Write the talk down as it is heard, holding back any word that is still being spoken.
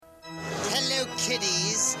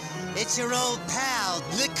guys. It's your old pal,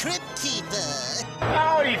 the Crypt Keeper.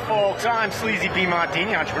 Howdy, folks. I'm Sleazy P.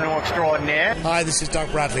 Martini, entrepreneur extraordinaire. Hi, this is Doc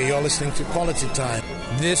Bradley. You're listening to Quality Time.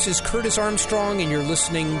 This is Curtis Armstrong, and you're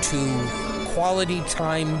listening to Quality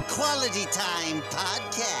Time. Quality Time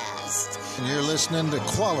Podcast. And you're listening to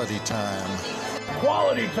Quality Time.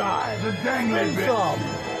 Quality Time. The dang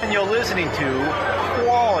And you're listening to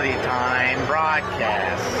Quality Time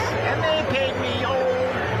Broadcast. And they paid me,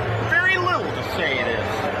 very little to say this.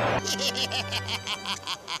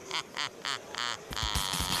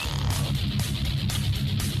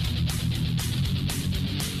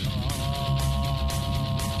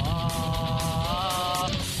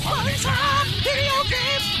 Quality Time, video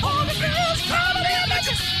games, all the news, comedy and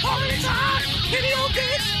matches. Quality Time, video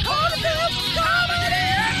games, all the news, comedy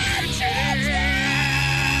and matches.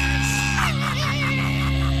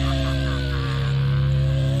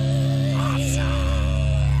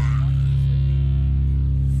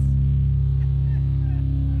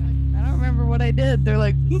 I don't remember what I did. They're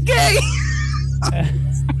like, gay.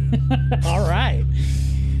 All right.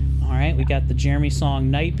 All right, we got the Jeremy song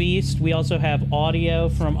Nightbeast. We also have audio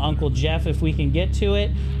from Uncle Jeff if we can get to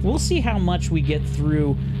it. We'll see how much we get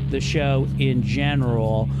through the show in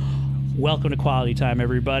general. Welcome to Quality Time,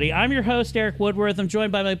 everybody. I'm your host, Erik Woodworth. I'm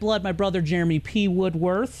joined by my brother, Jeremy P.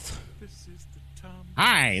 Woodworth.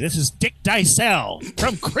 Hi, this is Dick Dicel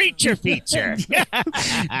from Creature Feature.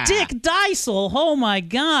 Dick Dicel, oh my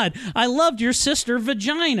God. I loved your sister,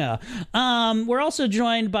 Vagina. We're also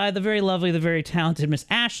joined by the very lovely, the very talented Miss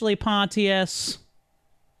Ashley Pontius.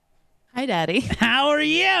 Hi, Daddy. How are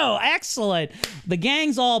you? Excellent. The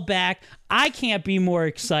gang's all back. I can't be more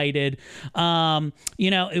excited. We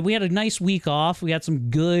had a nice week off. We had some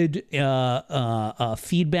good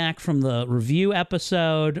feedback from the review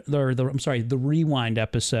episode, the rewind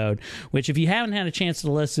episode, which if you haven't had a chance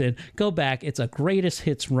to listen, go back. It's a greatest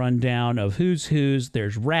hits rundown of who's.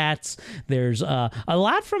 There's rats. There's a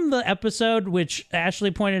lot from the episode, which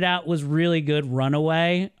Ashley pointed out was really good.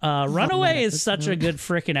 Runaway. Runaway is such a good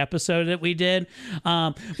frickin' episode that we did,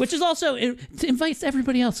 which is also, it invites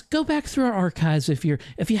everybody else. Go back through our archives if you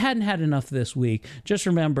hadn't had enough this week. Just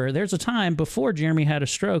remember, there's a time before Jeremy had a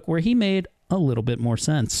stroke where he made a little bit more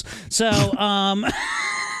sense. So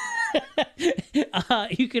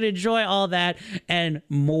you can enjoy all that and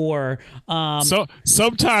more. So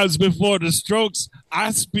sometimes before the strokes,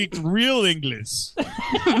 I speak real English.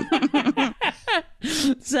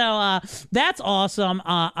 So that's awesome.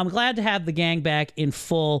 I'm glad to have the gang back in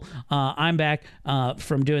full. I'm back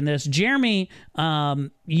from doing this. Jeremy,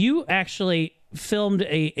 you actually filmed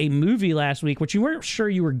a movie last week, which you weren't sure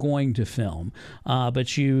you were going to film,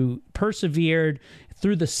 but you persevered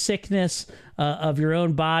through the sickness of your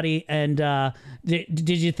own body. And did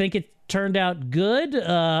you think it turned out good?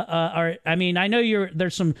 I know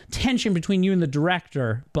there's some tension between you and the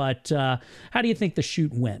director, but how do you think the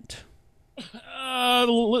shoot went?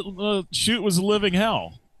 The shoot was a living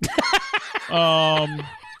hell.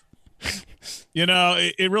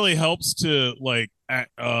 It really helps to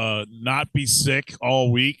not be sick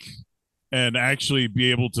all week and actually be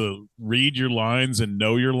able to read your lines and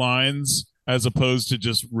know your lines as opposed to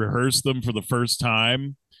just rehearse them for the first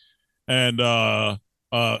time and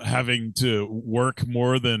having to work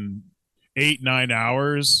more than 8-9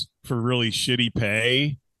 hours for really shitty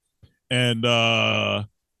pay. And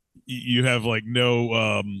you have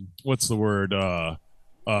no what's the word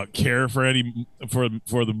care for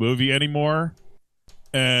the movie anymore,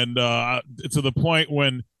 and to the point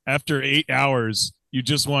when after 8 hours you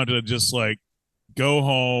just want to go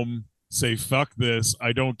home, say fuck this,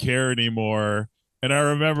 I don't care anymore. And I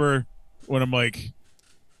remember when I'm like,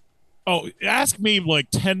 oh, ask me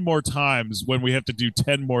 10 more times when we have to do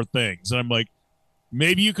 10 more things, and I'm like,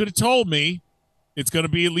 maybe you could have told me it's going to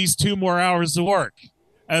be at least 2 more hours of work.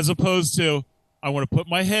 As opposed to, I want to put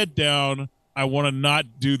my head down. I want to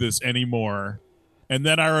not do this anymore. And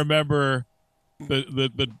then I remember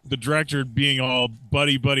the director being all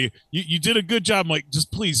buddy. You did a good job. I'm like,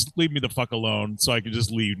 just please leave me the fuck alone so I can just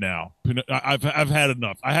leave now. I've had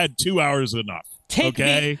enough. I had 2 hours enough.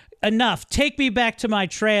 Enough. Take me back to my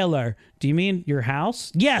trailer. Do you mean your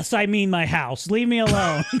house? Yes, I mean my house. Leave me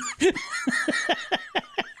alone.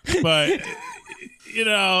 But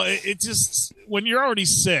it just, when you're already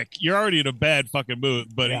sick, you're already in a bad fucking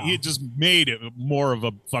mood, but it just made it more of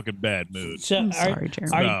a fucking bad mood. So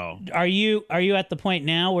are you at the point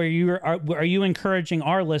now where are you encouraging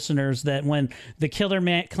our listeners that when The Killer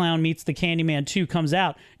Clown Meets the Candyman 2 comes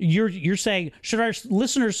out, you're saying, should our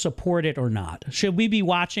listeners support it or not? Should we be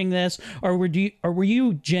watching this, or were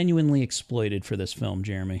you genuinely exploited for this film,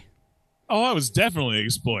 Jeremy? Oh, I was definitely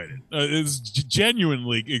exploited. It's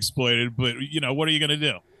genuinely exploited. But what are you going to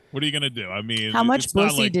do? What are you going to do? I mean, how much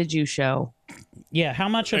pussy did you show? Yeah, how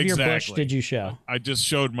much of your bush did you show? I just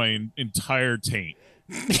showed my entire taint.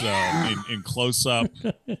 So in close up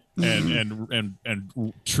and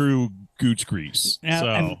true gooch grease.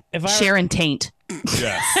 So if Sharon taint.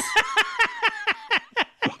 Yes.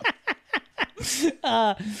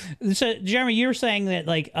 So Jeremy, you're saying that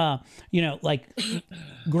like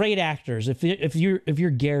great actors. If you're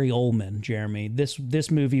Gary Oldman, Jeremy,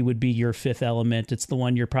 this movie would be your Fifth Element. It's the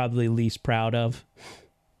one you're probably least proud of.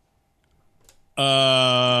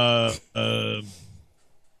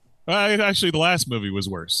 Actually, the last movie was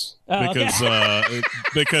worse because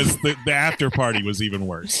the after party was even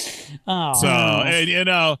worse. Oh, so and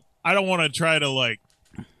I don't want to try to like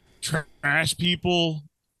trash people,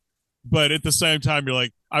 but at the same time, you're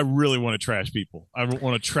like, I really want to trash people. I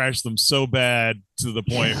want to trash them so bad to the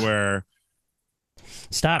point where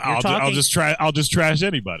stop. I'll just trash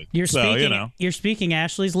anybody. You're speaking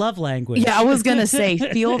Ashley's love language. Yeah, I was gonna say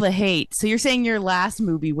feel the hate. So you're saying your last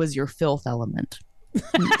movie was your filth element.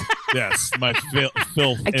 Yes, my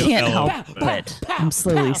filth. I can't help it. I'm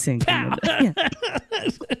slowly sinking.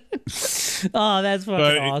 Oh, that's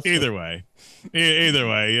fucking awesome. Either way,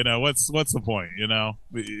 what's the point?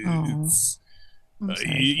 It's,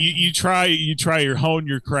 you try hone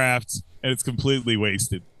your craft, and it's completely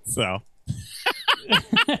wasted. So.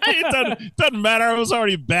 It doesn't matter. I was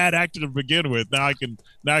already a bad actor to begin with. Now I can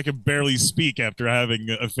barely speak after having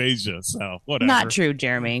aphasia. So whatever. Not true,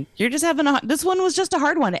 Jeremy. You're just having this one was just a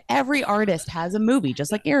hard one. Every artist has a movie, just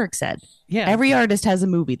like Erik said. Yeah. Every artist has a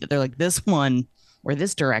movie that they're like, this one or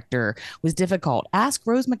this director was difficult. Ask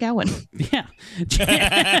Rose McGowan. Yeah.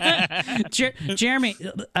 Jeremy,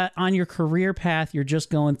 on your career path, you're just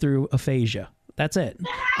going through aphasia. That's it.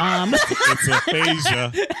 It's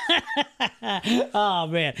aphasia. Oh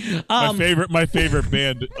man, my favorite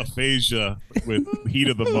band, Aphasia, with Heat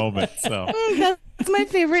of the Moment. So that's my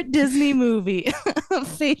favorite Disney movie,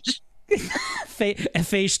 Aphasia.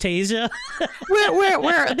 Aphasia.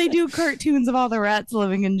 where they do cartoons of all the rats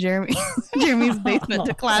living in Jeremy's basement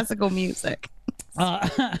to classical music.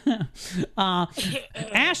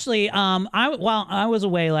 Ashley, while I was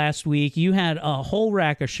away last week, you had a whole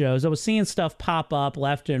rack of shows. I was seeing stuff pop up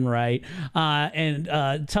left and right. And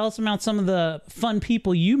tell us about some of the fun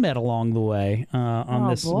people you met along the way on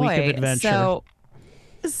this week of adventure.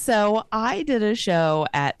 So I did a show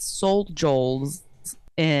at Soul Joel's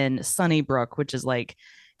in Sunnybrook, which is like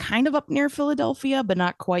kind of up near Philadelphia, but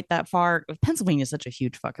not quite that far. Pennsylvania is such a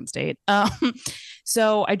huge fucking state.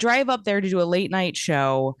 So I drive up there to do a late night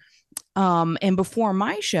show. And before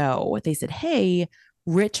my show, they said, hey,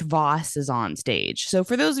 Rich Voss is on stage. So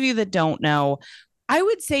for those of you that don't know, I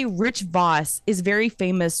would say Rich Voss is very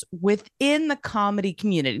famous within the comedy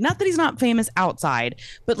community. Not that he's not famous outside,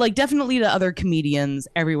 but like definitely to other comedians,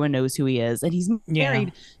 everyone knows who he is. And he's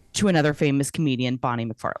married to another famous comedian, Bonnie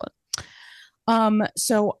McFarlane.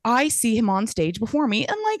 So I see him on stage before me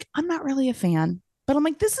and like, I'm not really a fan, but I'm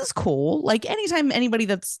like, this is cool. Like anytime anybody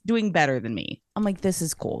that's doing better than me, I'm like, this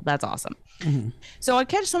is cool. That's awesome. Mm-hmm. So I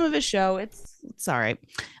catch some of his show. It's all right.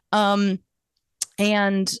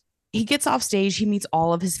 And he gets off stage. He meets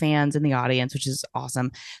all of his fans in the audience, which is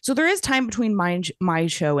awesome. So there is time between my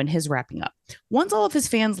show and his wrapping up. Once all of his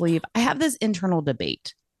fans leave, I have this internal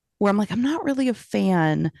debate where I'm like, I'm not really a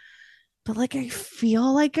fan, but like, I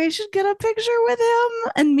feel like I should get a picture with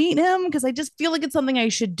him and meet him because I just feel like it's something I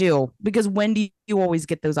should do because when do you always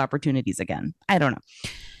get those opportunities again? I don't know.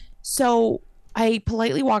 So I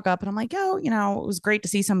politely walk up and I'm like, oh, it was great to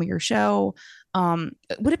see some of your show.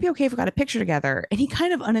 Would it be okay if we got a picture together? And he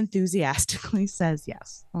kind of unenthusiastically says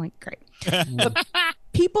yes. I'm like, great. But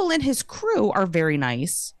people in his crew are very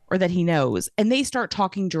nice or that he knows, and they start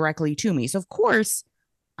talking directly to me. So of course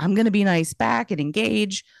I'm going to be nice back and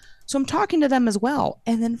engage. So I'm talking to them as well.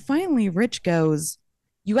 And then finally Rich goes,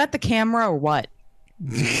 you got the camera or what?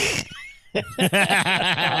 And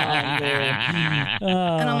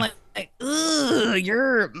I'm like, ugh,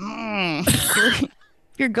 you're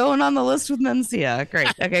going on the list with Mencia.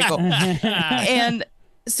 Great. Okay, cool. And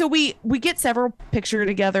so we get several pictures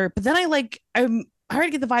together, but then I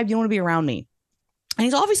already get the vibe you don't want to be around me. And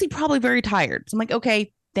he's obviously probably very tired. So I'm like,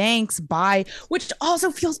 okay, thanks, bye. Which also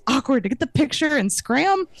feels awkward to get the picture and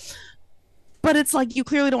scram. But it's like, you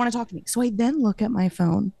clearly don't want to talk to me. So I then look at my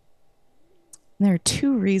phone. And there are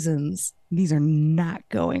two reasons these are not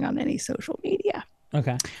going on any social media.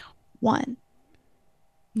 Okay. One,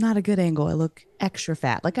 not a good angle. I look extra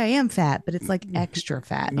fat. Like I am fat, but it's like extra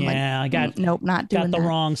fat. I'm I got nope, not doing got the that.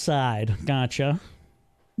 wrong side. Gotcha.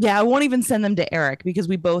 Yeah, I won't even send them to Erik because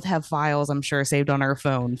we both have files, I'm sure, saved on our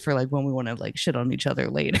phone for like when we want to like shit on each other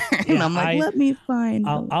later. And Yeah, I'm like, let me find.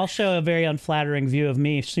 I'll show a very unflattering view of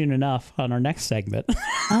me soon enough on our next segment.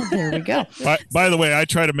 Oh, there we go. By the way, I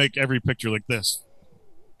try to make every picture like this.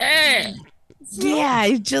 Yeah,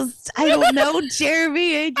 I don't know,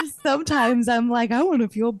 Jeremy. I just sometimes I'm like, I want to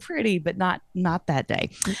feel pretty, but not that day.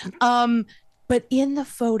 But in the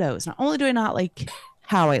photos, not only do I not like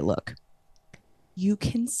how I look, you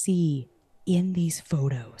can see in these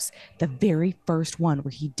photos, the very first one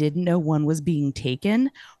where he didn't know one was being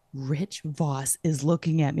taken, Rich Voss is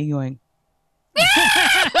looking at me going,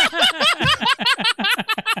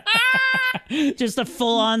 just a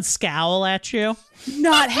full-on scowl at you.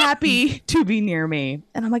 Not happy to be near me.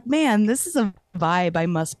 And I'm like, man, this is a vibe I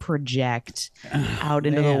must project out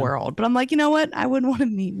into the world. But I'm like, you know what? I wouldn't want to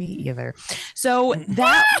meet me either. So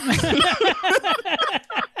that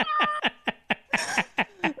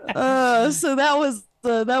so that was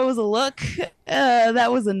a look.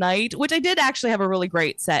 That was a night, which I did actually have a really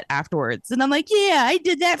great set afterwards. And I'm like, yeah, I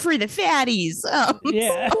did that for the fatties.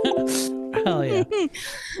 Yeah. Hell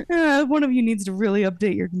yeah. One of you needs to really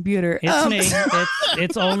update your computer. It's me.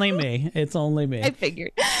 It's only me. It's only me. I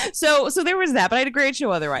figured. So there was that, but I had a great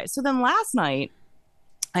show otherwise. So then last night,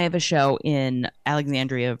 I have a show in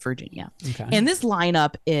Alexandria, Virginia. Okay. And this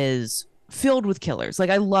lineup is filled with killers. Like,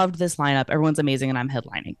 I loved this lineup. Everyone's amazing, and I'm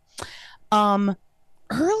headlining.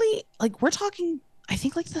 Early, like, we're talking, I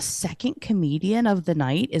think, like, the second comedian of the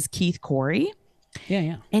night is Keith Corey.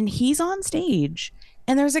 Yeah. And he's on stage,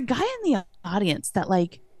 and there's a guy in the audience that,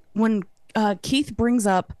 like, when Keith brings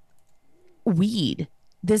up weed,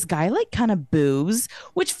 this guy, like, kind of boos,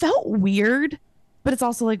 which felt weird, but it's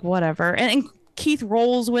also, like, whatever. And Keith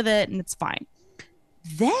rolls with it, and it's fine.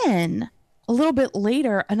 Then, a little bit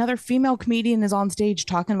later, another female comedian is on stage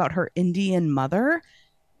talking about her Indian mother.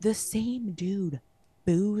 The same dude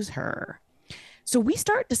boos her. So we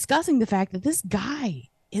start discussing the fact that this guy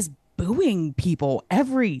is booing people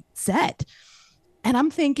every set. And I'm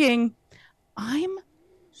thinking, I'm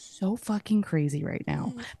so fucking crazy right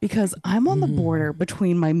now because I'm on the border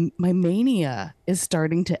between my mania is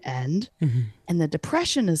starting to end and the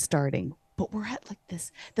depression is starting. But we're at like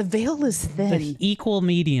this, the veil is thin. The equal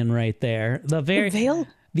median right there.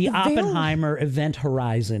 The Oppenheimer event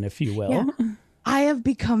horizon, if you will. Yeah. I have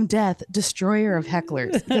become death, destroyer of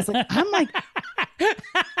hecklers. Because like, I'm like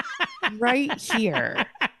right here.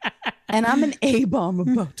 And I'm an A-bomb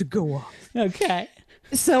about to go off. Okay.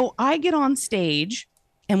 So I get on stage,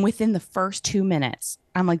 and within the first 2 minutes,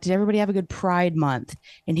 I'm like, did everybody have a good Pride Month?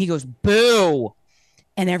 And he goes, boo.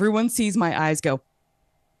 And everyone sees my eyes go.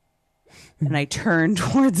 And I turn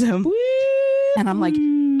towards him. And I'm like,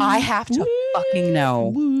 I have to fucking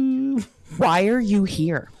know. Why are you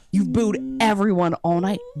here? You've booed everyone all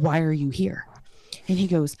night. Why are you here? And he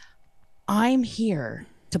goes, I'm here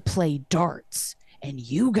to play darts, and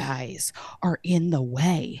you guys are in the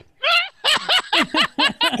way.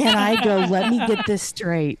 And I go, let me get this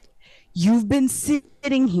straight. You've been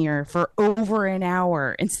sitting here for over an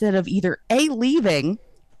hour instead of either A, leaving,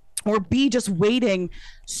 or B, just waiting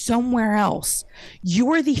somewhere else.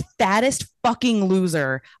 You are the fattest fucking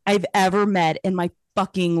loser I've ever met in my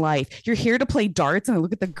fucking life. You're here to play darts, and I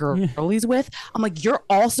look at the girl he's with. I'm like, you're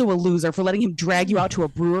also a loser for letting him drag you out to a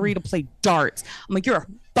brewery to play darts. I'm like, you're a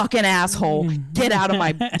fucking asshole. Get out of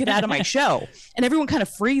my show. And everyone kind of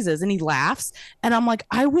freezes, and he laughs. And I'm like,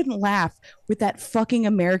 I wouldn't laugh with that fucking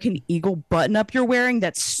American Eagle button up you're wearing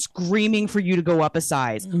that's screaming for you to go up a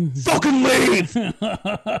size. Fucking leave.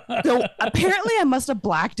 So apparently I must have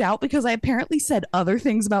blacked out because I apparently said other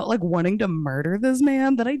things about like wanting to murder this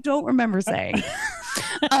man that I don't remember saying.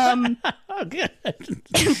 In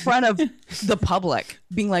front of the public,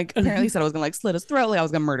 being like, apparently said I was gonna like slit his throat, like I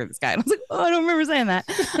was gonna murder this guy. And I was like, oh, I don't remember saying that.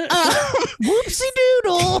 Whoopsie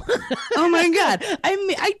doodle. Oh my god,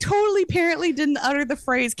 I totally apparently didn't utter the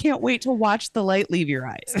phrase "can't wait to watch the light leave your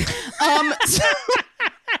eyes."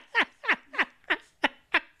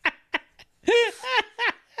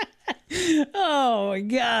 Oh my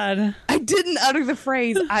god, I didn't utter the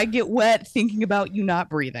phrase "I get wet thinking about you not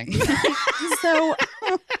breathing." So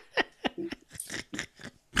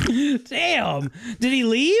damn, did he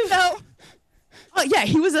leave? No. Oh, yeah,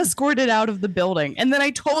 he was escorted out of the building, and then I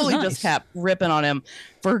totally just kept ripping on him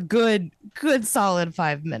for good solid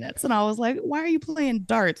 5 minutes. And I was like, "Why are you playing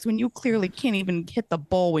darts when you clearly can't even hit the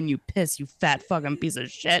bowl when you piss? You fat fucking piece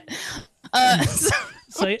of shit."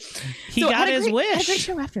 So he got his wish. I had a great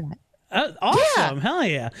show after that. Awesome, hell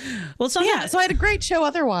yeah. Well, so I had a great show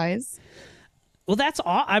otherwise. Well, that's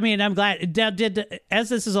all. I mean, I'm glad. As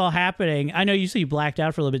this is all happening, I know you say you blacked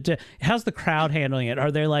out for a little bit. How's the crowd handling it?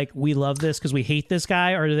 Are they like, we love this because we hate this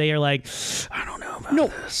guy, or are they like, I don't know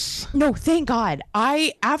about this? No, thank God.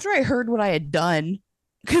 After I heard what I had done,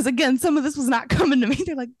 because again, some of this was not coming to me.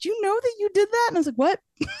 They're like, "Do you know that you did that?" And I was like, "What?"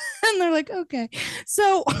 And they're like, "Okay."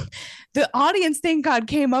 So the audience, thank God,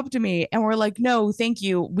 came up to me and were like, "No, thank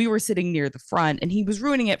you." We were sitting near the front, and he was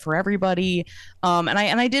ruining it for everybody. And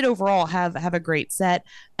I did overall have a great set.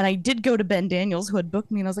 And I did go to Ben Daniels, who had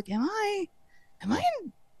booked me, and I was like, "Am I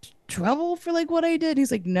in trouble for like what I did?"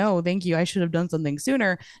 He's like, "No, thank you. I should have done something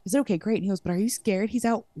sooner." I said, "Okay, great." And he goes, "But are you scared? He's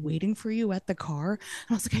out waiting for you at the car."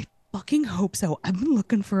 And I was like, fucking hope so. I've been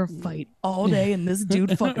looking for a fight all day and this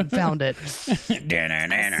dude fucking found it.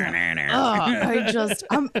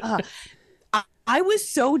 I was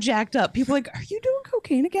so jacked up. People were like, "Are you doing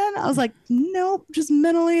cocaine again?" I was like, "Nope, just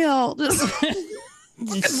mentally ill." Just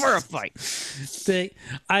looking for a fight.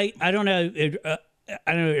 I don't know.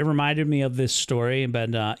 I don't know. It reminded me of this story,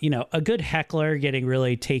 but a good heckler getting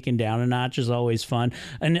really taken down a notch is always fun.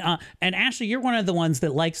 And Ashley, you're one of the ones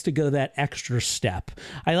that likes to go that extra step.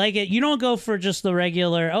 I like it. You don't go for just the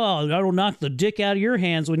regular, "Oh, that'll knock the dick out of your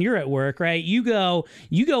hands when you're at work," right? You go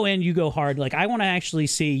in, you go hard. Like, I want to actually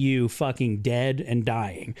see you fucking dead and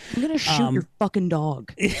dying. I'm gonna shoot your fucking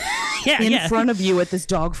dog. In front of you at this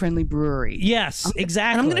dog-friendly brewery. Yes,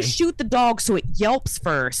 exactly. And I'm gonna shoot the dog so it yelps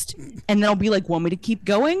first, and then I'll be like, "Want me to keep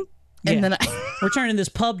going?" And then we're turning this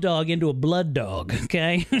pub dog into a blood dog,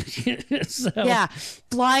 okay? Yeah,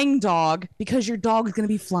 flying dog, because your dog is gonna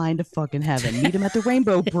be flying to fucking heaven. Meet him at the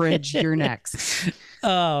Rainbow Bridge. You're next.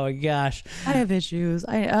 Oh my gosh, I have issues.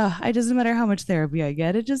 I doesn't matter how much therapy I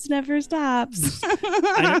get, it just never stops.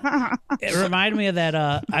 It reminded me of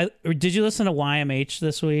that. Did you listen to YMH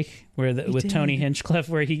this week, with Tony Hinchcliffe,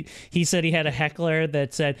 where he said he had a heckler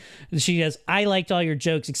that said, she goes, "I liked all your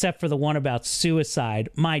jokes except for the one about suicide.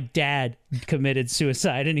 My dad committed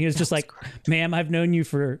suicide," and he was just like, "Ma'am, I've known you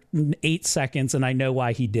for 8 seconds, and I know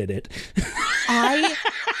why he did it."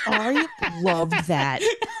 I loved that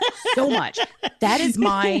so much. That is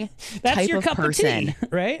my That's your of cup person, of tea,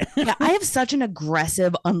 right? Yeah, I have such an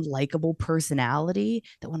aggressive, unlikable personality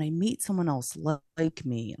that when I meet someone else like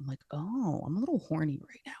me, I'm like, "Oh, I'm a little horny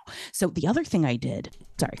right now." So the other thing I did,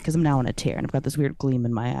 sorry, because I'm now on a tear and I've got this weird gleam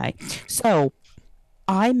in my eye. So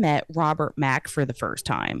I met Robert Mack for the first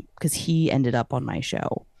time because he ended up on my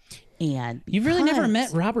show. And you've really never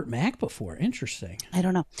met Robert Mack before. Interesting. I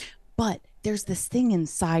don't know. But there's this thing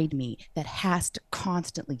inside me that has to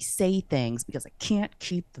constantly say things because I can't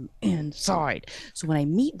keep them inside. So when I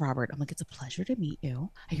meet Robert, I'm like, "It's a pleasure to meet you.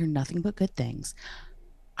 I hear nothing but good things.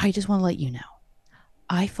 I just want to let you know,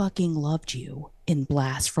 I fucking loved you in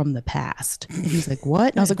Blast from the Past." And he's like,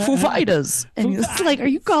 "What?" And I was like, "Foo Fighters." And he was like, "Are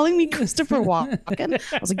you calling me Christopher Walken?"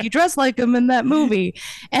 I was like, "You dress like him in that movie."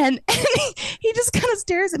 And he just kind of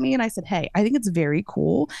stares at me, and I said, "Hey, I think it's very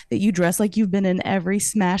cool that you dress like you've been in every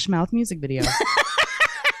Smash Mouth music video."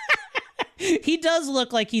 He does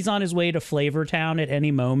look like he's on his way to Flavortown at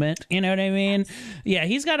any moment. You know what I mean? Yeah,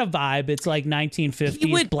 he's got a vibe. It's like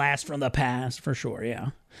 1950s Blast from the Past for sure. Yeah.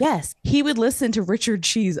 Yes, he would listen to Richard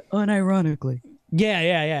Cheese unironically.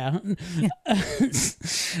 Yeah.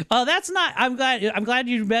 Oh, that's not. I'm glad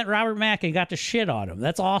you met Robert Mack and got to shit on him.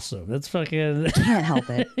 That's awesome. That's fucking. Can't help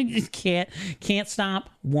it. You can't stop.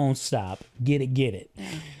 Won't stop. Get it.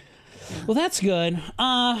 Well, that's good.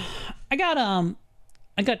 I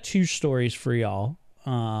got 2 stories for y'all.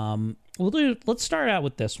 Let's start out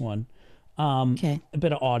with this one. Okay. A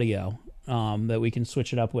bit of audio that we can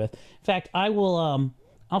switch it up with. In fact, I will.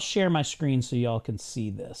 I'll share my screen so y'all can see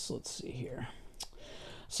this. Let's see here.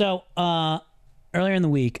 So earlier in the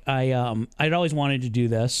week, I'd always wanted to do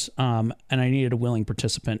this, and I needed a willing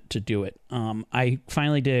participant to do it. I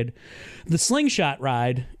finally did the slingshot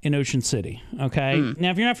ride in Ocean City. Okay.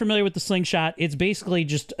 Now, if you're not familiar with the slingshot, it's basically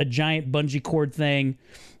just a giant bungee cord thing.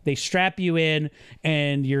 They strap you in,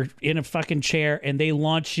 and you're in a fucking chair, and they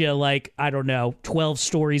launch you like, I don't know, 12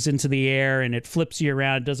 stories into the air, and it flips you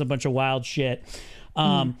around, does a bunch of wild shit.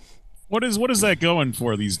 What is that going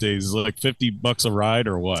for these days? Like $50 a ride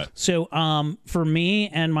or what? So for me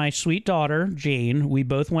and my sweet daughter Jane, we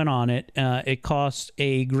both went on it. It cost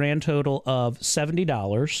a grand total of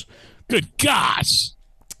 $70. Good gosh.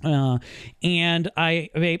 And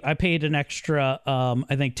I paid an extra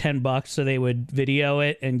I think $10 so they would video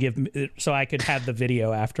it and so I could have the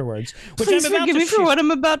video afterwards. Which Please forgive me for what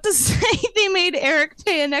I'm about to say. They made Erik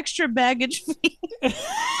pay an extra baggage fee.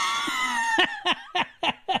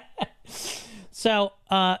 So,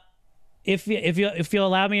 if you'll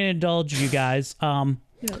allow me to indulge you guys,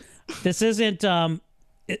 yes. this isn't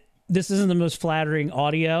this isn't the most flattering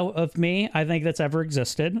audio of me I think that's ever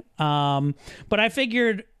existed. But I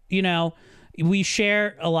figured, we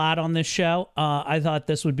share a lot on this show. I thought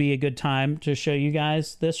this would be a good time to show you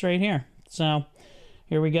guys this right here. So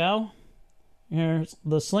here we go. Here's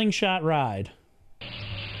the slingshot ride.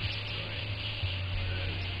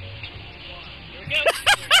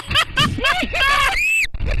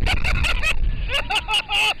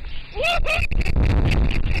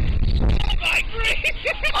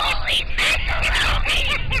 Holy macaroni!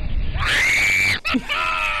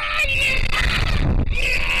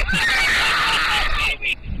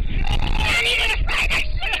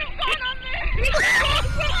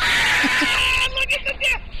 Look at the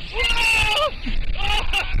death!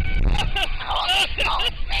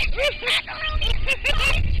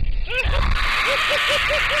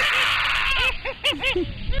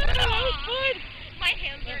 My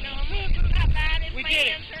hands are numb. How bad is my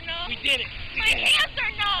hands are numb? We did it. My hands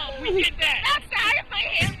are numb. We did that. That's sad if my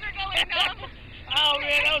hands are going numb. Oh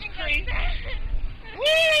man, that was crazy.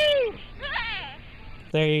 Woo!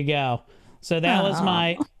 There you go. So that was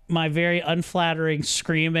my very unflattering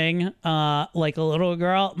screaming like a little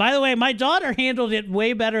girl. By the way, my daughter handled it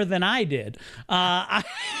way better than I did.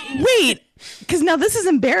 Wait, because now this is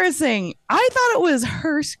embarrassing. I thought it was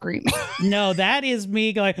her screaming. No, that is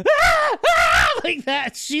me going ah, ah, like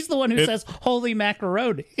that. She's the one who says "Holy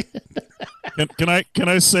macaroni." Can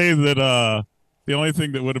I say that the only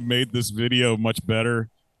thing that would have made this video much better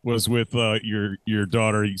was with your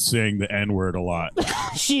daughter saying the N-word a lot.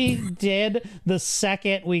 She did the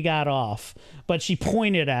second we got off, but she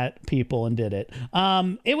pointed at people and did it.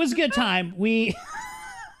 It was a good time. We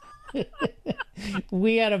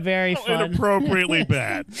had a very fun, inappropriately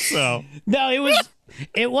bad. So no,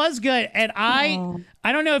 it was good. And I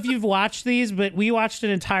don't know if you've watched these, but we watched an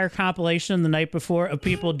entire compilation the night before of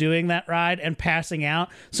people doing that ride and passing out.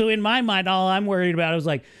 So in my mind, all I'm worried about is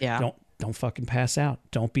like, don't fucking pass out.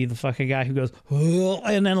 Don't be the fucking guy who goes, oh,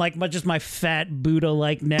 and then like just my fat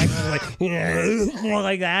Buddha-like neck,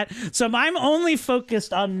 like that. So I'm only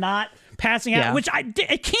focused on not passing out, which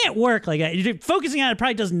it can't work like that. Focusing on it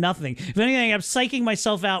probably does nothing. If anything, I'm psyching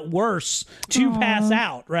myself out worse to pass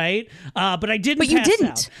out, right? But I didn't. But you pass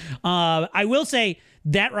didn't. Out. I will say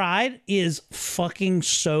that ride is fucking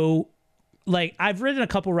so. Like, I've ridden a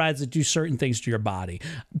couple rides that do certain things to your body.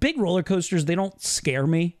 Big roller coasters, they don't scare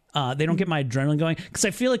me. They don't get my adrenaline going because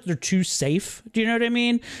I feel like they're too safe. Do you know what I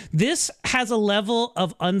mean? This has a level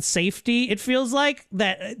of unsafety, it feels like,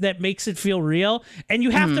 that makes it feel real. And you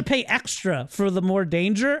have to pay extra for the more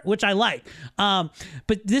danger, which I like.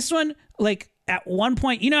 But this one, like, at one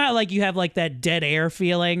point, you know how like you have like that dead air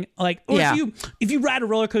feeling, like, or if you ride a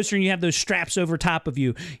roller coaster and you have those straps over top of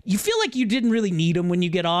you, you feel like you didn't really need them when you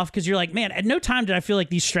get off because you're like, man, at no time did I feel like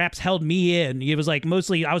these straps held me in. It was like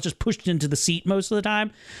mostly I was just pushed into the seat most of the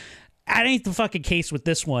time. That ain't the fucking case with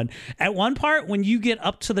this one. At one part, when you get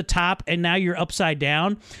up to the top and now you're upside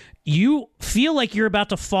down, you feel like you're about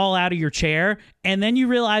to fall out of your chair, and then you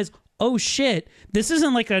realize, oh shit, this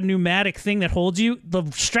isn't like a pneumatic thing that holds you. The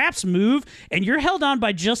straps move and you're held on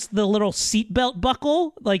by just the little seatbelt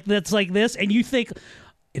buckle, like that's like this, and you think,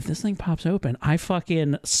 if this thing pops open, I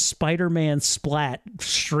fucking Spider-Man splat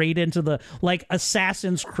straight into the, like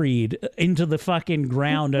Assassin's Creed, into the fucking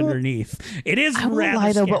ground underneath. It is I won't rather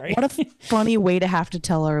lie though, scary. but what a funny way to have to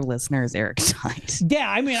tell our listeners Erik died. Yeah,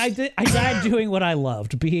 I mean, I died doing what I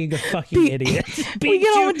loved, being a fucking idiot. We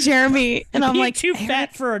get on with Jeremy, and I'm like, too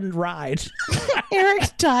fat for a ride.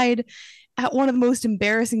 Erik died at one of the most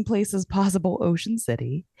embarrassing places possible, Ocean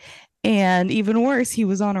City. And even worse, he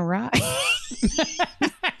was on a ride.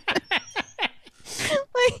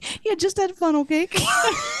 Like, he had just had funnel cake.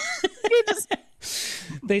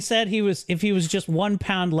 They said if he was just 1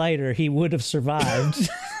 pound lighter, he would have survived.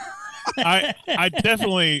 I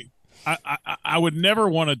definitely I would never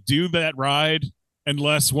want to do that ride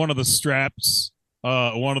unless one of the straps,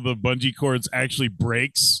 one of the bungee cords actually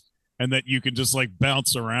breaks, and that you can just like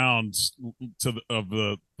bounce around to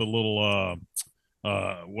the little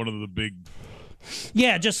one of the big.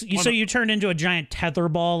 Yeah, so you turn into a giant tether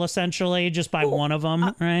ball essentially just by one of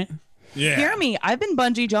them, right? Yeah. Jeremy, I've been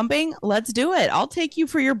bungee jumping. Let's do it. I'll take you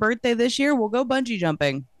for your birthday this year. We'll go bungee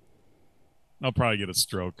jumping. I'll probably get a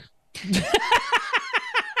stroke.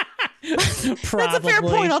 That's a fair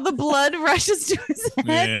point. All the blood rushes to his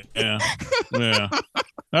head. Yeah.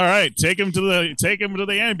 All right, take him to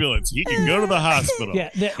the ambulance. He can go to the hospital. Yeah,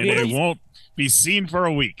 and he won't be seen for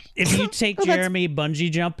a week. If you take Jeremy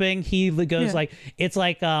bungee jumping, he goes like, it's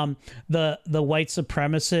like the white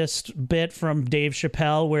supremacist bit from Dave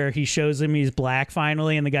Chappelle where he shows him he's black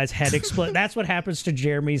finally and the guy's head explodes. That's what happens to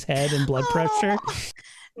Jeremy's head and blood pressure.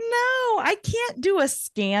 No, I can't do a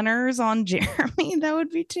scanners on Jeremy. That would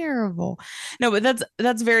be terrible. No, but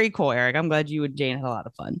that's very cool, Eric. I'm glad you and Jane had a lot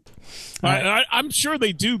of fun. I'm sure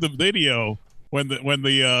they do the video when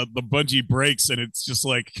the bungee breaks, and it's just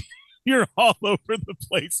like you're all over the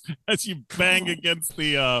place as you bang against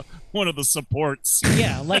the one of the supports.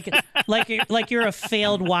 Yeah, like you're a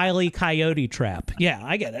failed Wile E. Coyote trap. Yeah,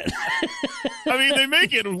 I get it. I mean, they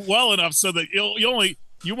make it well enough so that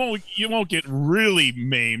you won't get really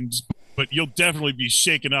maimed, but you'll definitely be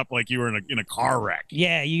shaken up like you were in a car wreck.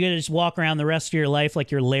 Yeah, you gotta just walk around the rest of your life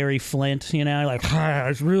like you're Larry Flint, like,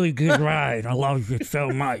 it's a really good ride. I love it so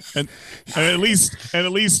much. And at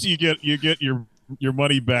least you get your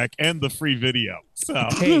money back and the free video. So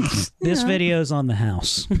hey, this video's on the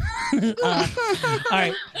house. All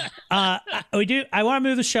right, I want to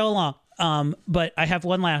move the show along, but I have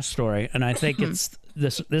one last story, and I think it's.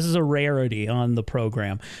 This is a rarity on the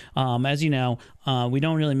program. As you know, we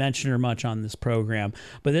don't really mention her much on this program,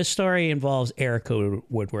 but this story involves Erika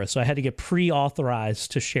Woodworth, so I had to get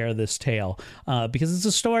pre-authorized to share this tale because it's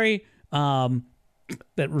a story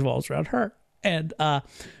that revolves around her. And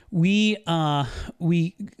we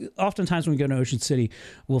oftentimes when we go to Ocean City,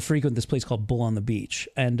 we'll frequent this place called Bull on the Beach,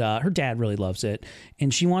 and her dad really loves it,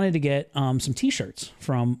 and she wanted to get some T-shirts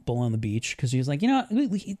from Bull on the Beach because he was like,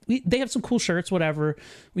 they have some cool shirts, whatever.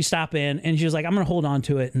 We stop in, and she was like, I'm gonna hold on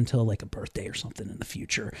to it until like a birthday or something in the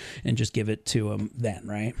future, and just give it to him then,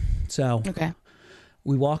 right? So okay.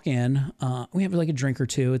 We walk in, we have like a drink or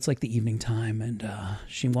two. It's like the evening time, and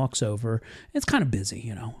she walks over. It's kind of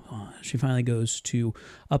busy, she finally goes to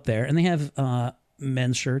up there, and they have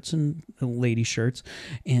men's shirts and lady shirts.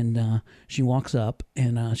 And she walks up,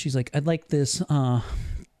 and she's like, I'd like this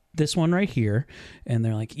one right here. And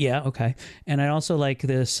they're like, yeah, okay. And I also like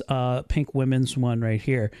this pink women's one right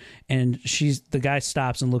here. And the guy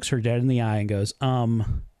stops and looks her dead in the eye and goes,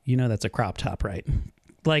 that's a crop top, right?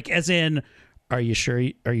 Like, as in... Are you sure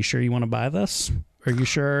you want to buy this? Are you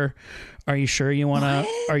sure you want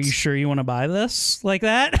to buy this like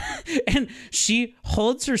that? And she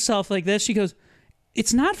holds herself like this. She goes,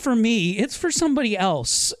 it's not for me. It's for somebody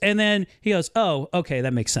else. And then he goes, oh, okay.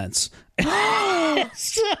 That makes sense. So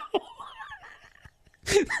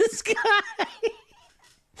this guy,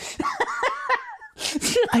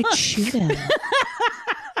 I cheat him.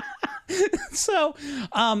 So,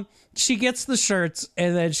 she gets the shirts,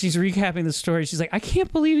 and then she's recapping the story. She's like, I can't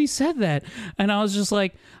believe he said that. And I was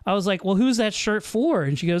like, well, who's that shirt for?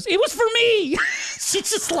 And she goes, it was for me. She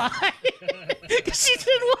just lied. She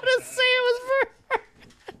didn't want to say it was for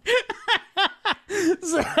her.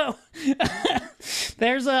 So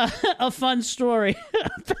there's a fun story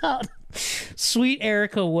about sweet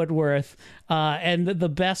Erika Woodworth and the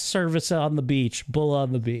best service on the beach, Bull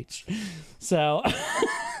on the Beach. So...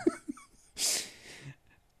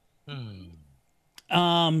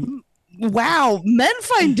 Wow, men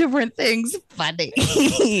find different things funny.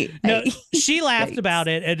 No, she laughed about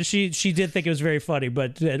it, and she did think it was very funny,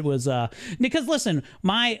 but it was because listen,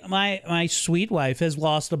 my sweet wife has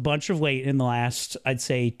lost a bunch of weight in the last, I'd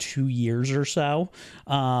say, 2 years or so.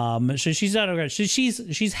 So she's not okay.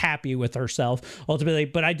 She's happy with herself ultimately,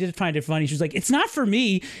 but I did find it funny. She was like, it's not for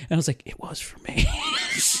me, and I was like, it was for me.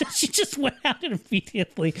 She just went out and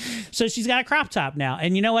immediately. So she's got a crop top now,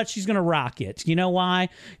 and you know what? She's gonna rock it. You know why?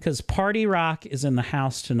 Because Party Rock is in the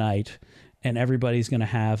house tonight, and everybody's going to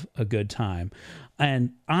have a good time.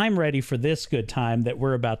 And I'm ready for this good time that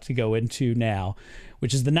we're about to go into now,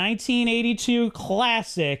 which is the 1982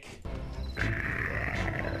 classic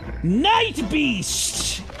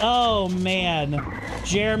Nightbeast. Oh, man.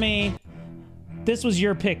 Jeremy, this was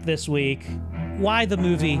your pick this week. Why the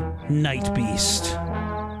movie Nightbeast?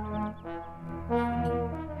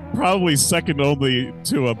 Probably second only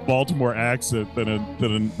to a Baltimore accent than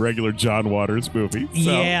a regular John Waters movie.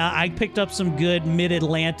 So. Yeah, I picked up some good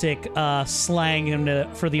mid-Atlantic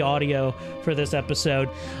slang for the audio for this episode.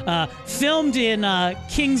 Filmed in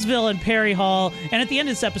Kingsville and Perry Hall. And at the end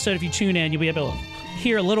of this episode, if you tune in, you'll be able to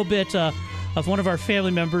hear a little bit of one of our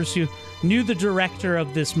family members who knew the director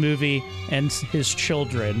of this movie and his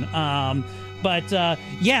children. But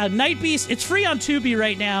Nightbeast, it's free on Tubi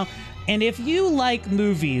right now. And if you like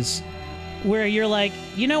movies where you're like,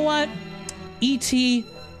 you know what? E.T.,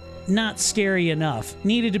 not scary enough.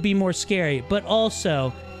 Needed to be more scary. But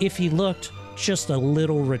also, if he looked just a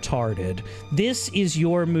little retarded, this is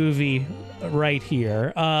your movie right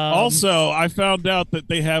here. Also, I found out that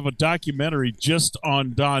they have a documentary just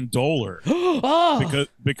on Don Dohler.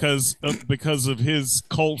 because of his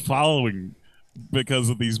cult following because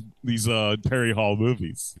of these Perry Hall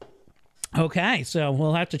movies. Okay, so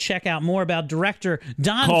we'll have to check out more about director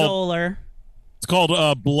Don Dohler. It's called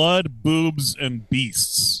Blood, Boobs, and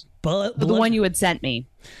Beasts. The one you had sent me.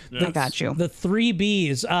 Yes. I got you. The 3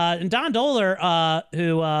 Bs. And Don Dohler,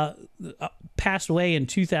 who passed away in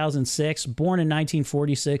 2006, born in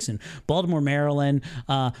 1946 in Baltimore, Maryland,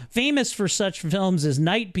 famous for such films as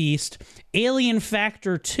Nightbeast, Alien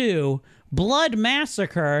Factor 2, Blood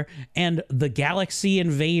Massacre, and The Galaxy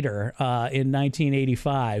Invader in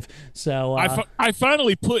 1985. So I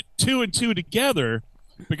finally put 2 and 2 together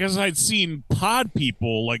because I'd seen Pod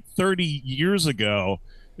People like 30 years ago.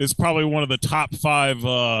 It's probably one of the top 5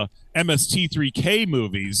 MST3K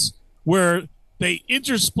movies where they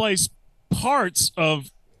intersplice parts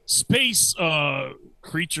of Space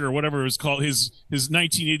Creature or whatever it was called, his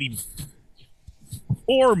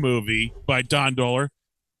 1984 movie by Don Dohler.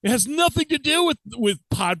 It has nothing to do with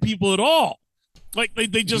Pod People at all. Like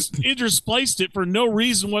they just interspliced it for no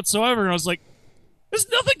reason whatsoever. And I was like, there's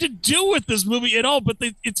nothing to do with this movie at all, but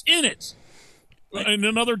it's in it. In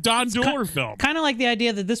another Don Dohler film. Kind of like the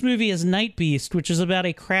idea that this movie is Nightbeast, which is about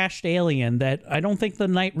a crashed alien that I don't think the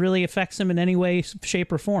night really affects him in any way,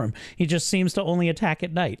 shape, or form. He just seems to only attack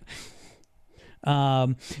at night.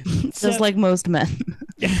 Just like most men.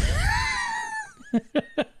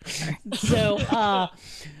 So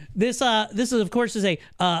this is of course a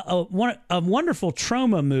wonderful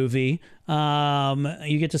trauma movie.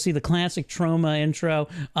 You get to see the classic trauma intro,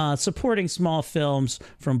 supporting small films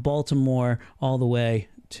from Baltimore all the way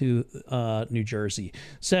to New Jersey.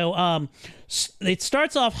 So it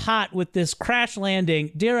starts off hot with this crash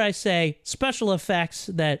landing, dare I say, special effects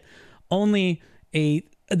that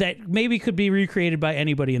that maybe could be recreated by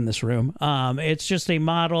anybody in this room. It's just a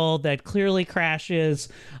model that clearly crashes.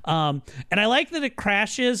 And I like that it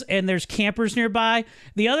crashes and there's campers nearby.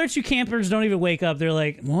 The other 2 campers don't even wake up. They're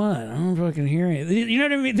like, what? I don't fucking hear it. You know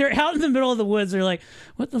what I mean? They're out in the middle of the woods. They're like,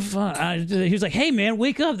 what the fuck? He was like, hey man,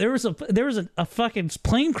 wake up. There was a fucking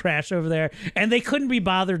plane crash over there. And they couldn't be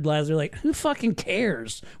bothered less. They're like, who fucking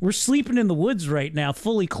cares? We're sleeping in the woods right now,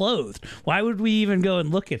 fully clothed. Why would we even go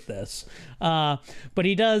and look at this? But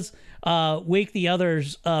he does wake the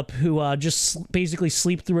others up who just basically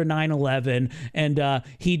sleep through a 9/11, and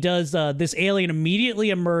he does this alien immediately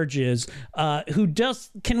emerges.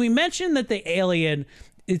 Can we mention that the alien?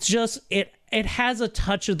 It's just it has a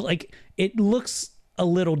touch of like it looks a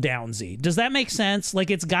little Downsy. Does that make sense? Like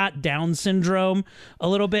it's got Down syndrome a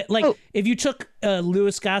little bit. Like if you took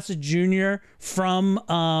Louis Gossett Jr. from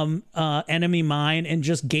Enemy Mine and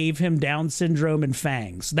just gave him Down syndrome and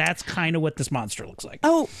fangs, that's kind of what this monster looks like.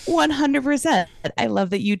 Oh, 100%. I love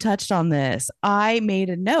that you touched on this. I made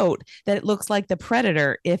a note that it looks like the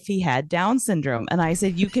Predator if he had Down syndrome. And I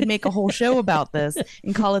said, you could make a whole show about this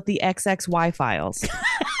and call it the XXY Files.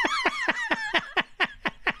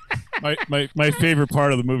 My favorite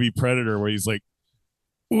part of the movie Predator, where he's like,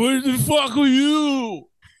 "Where the fuck are you?"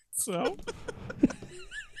 So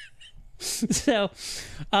the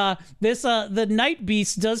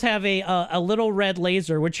Nightbeast does have a little red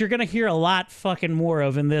laser, which you're gonna hear a lot fucking more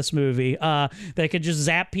of in this movie. That could just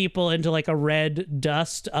zap people into like a red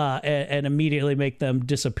dust and immediately make them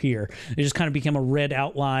disappear. They just kind of become a red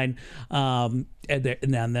outline, and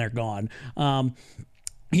then they're gone.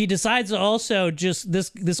 He decides to also just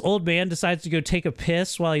this old man decides to go take a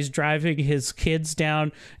piss while he's driving his kids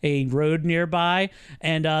down a road nearby,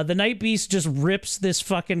 and the Nightbeast just rips this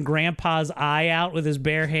fucking grandpa's eye out with his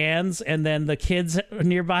bare hands, and then the kids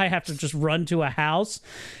nearby have to just run to a house.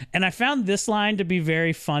 And I found this line to be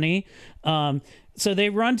very funny. So they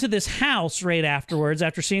run to this house right afterwards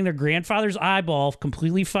after seeing their grandfather's eyeball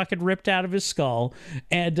completely fucking ripped out of his skull.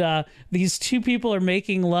 And these 2 people are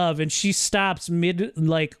making love, and she stops mid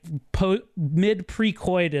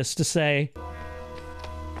pre-coitus to say,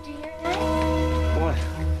 Do you hear that? What?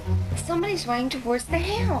 Somebody's running towards the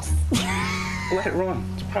house. Let it run.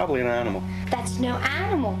 It's probably an animal. That's no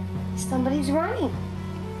animal. Somebody's running.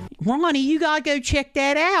 Ronnie, you gotta go check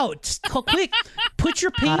that out. Quick,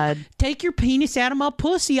 take your penis out of my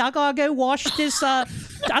pussy. I gotta go wash this. I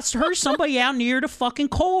heard somebody out near the fucking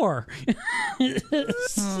car.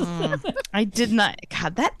 I did not.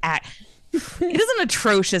 God, that it is an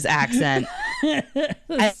atrocious accent.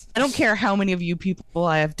 I don't care how many of you people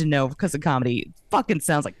I have to know because of comedy. It fucking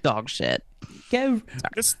sounds like dog shit. Go.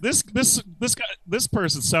 This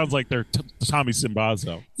person sounds like they're Tommy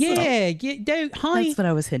Simbazo. Yeah, honey. That's what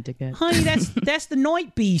I was hinting at. Honey, that's the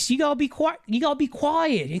Nightbeast. You gotta be quiet. You gotta be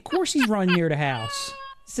quiet. Of course, he's running near the house.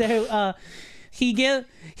 So he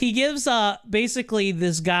gives basically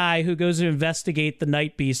this guy who goes to investigate the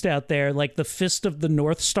Nightbeast out there like the Fist of the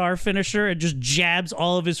North Star finisher and just jabs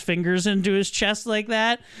all of his fingers into his chest like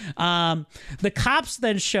that. The cops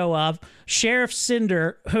then show up. Sheriff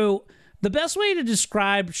Cinder, who The best way to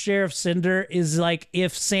describe Sheriff Cinder is like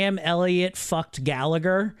if Sam Elliott fucked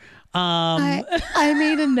Gallagher. I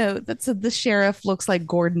made a note that said the sheriff looks like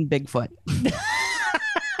Gordon Bigfoot.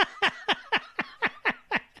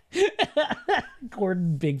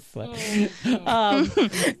 Gordon Bigfoot.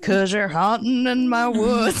 'Cause you're hunting in my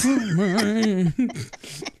woods.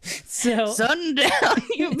 So sundown,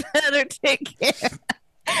 you better take care.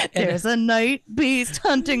 There's a night beast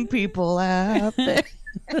hunting people out there.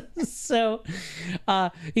 So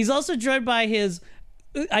he's also joined by his,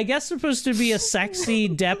 I guess, supposed to be a sexy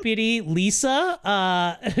deputy,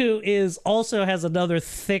 Lisa, who is also has another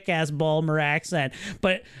thick ass Balmer accent,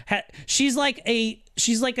 but she's like a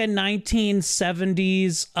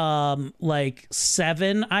 1970s like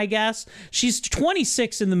 7, I guess. She's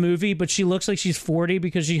 26 in the movie, but she looks like she's 40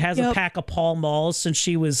 because she has a pack of Pall Malls since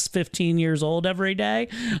she was 15 years old every day.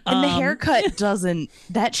 And the haircut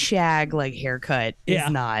that shag like haircut is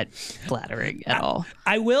not flattering at all.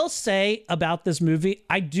 I will say about this movie,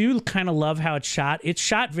 I do kind of love how it's shot. It's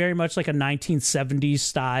shot very much like a 1970s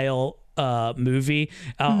style movie,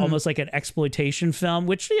 almost like an exploitation film,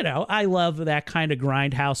 which, you know, I love that kind of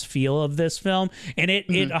grindhouse feel of this film, and it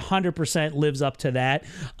 100% lives up to that.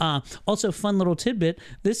 Also, fun little tidbit,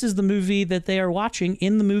 this is the movie that they are watching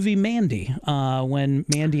in the movie Mandy, when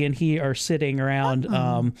Mandy and he are sitting around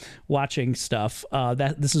watching stuff.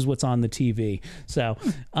 This is what's on the TV. So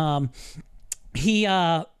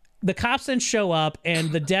the cops then show up,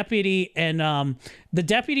 and the deputy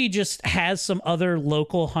just has some other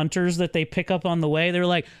local hunters that they pick up on the way. They're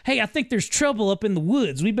like, hey, I think there's trouble up in the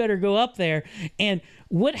woods. We better go up there. And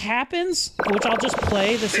what happens, which I'll just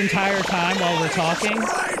play this entire time while we're talking,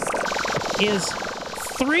 is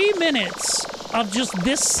 3 minutes of just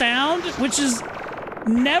this sound, which is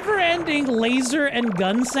never-ending laser and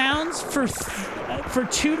gun sounds for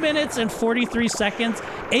 2 minutes and 43 seconds.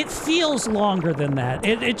 It feels longer than that.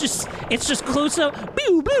 It's just close up,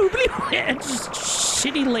 boo, boo, boo, and just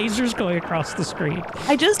shitty lasers going across the screen.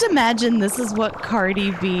 I just imagine this is what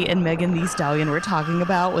Cardi B and Megan Thee Stallion were talking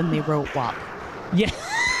about when they wrote WAP. Yeah.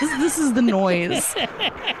 This is the noise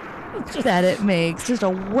that it makes. Just a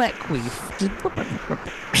wet queef.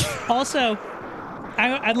 Also,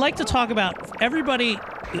 I'd like to talk about everybody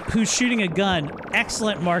who's shooting a gun.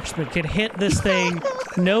 Excellent marksman, can hit this thing,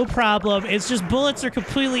 no problem. It's just bullets are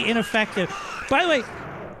completely ineffective. By the way,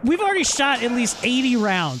 we've already shot at least 80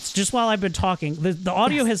 rounds just while I've been talking. The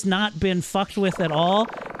audio has not been fucked with at all.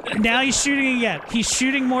 Now he's shooting again. He's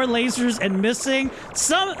shooting more lasers and missing.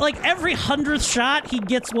 Every 100th shot, he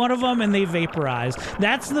gets one of them and they vaporize.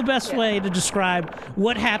 That's the best way to describe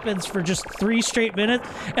what happens for just 3 straight minutes.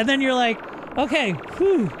 And then you're like, okay,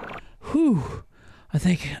 whew. I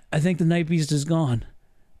think the Nightbeast is gone.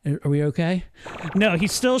 Are we okay? No,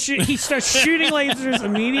 he's still shooting. He starts shooting lasers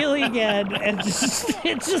immediately again, and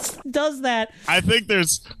it just does that. I think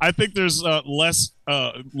there's less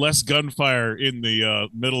gunfire in the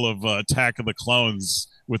middle of Attack of the Clones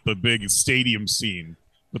with the big stadium scene,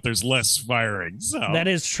 but there's less firing. So that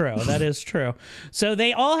is true. That is true. So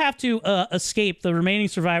they all have to escape. The remaining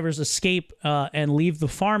survivors escape and leave the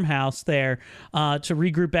farmhouse there to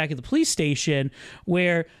regroup back at the police station,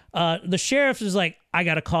 where the sheriff is like, I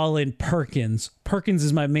got to call in Perkins. Perkins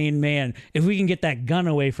is my main man. If we can get that gun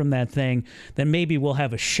away from that thing, then maybe we'll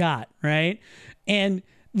have a shot, right? And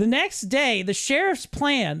the next day, the sheriff's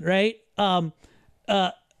plan, right,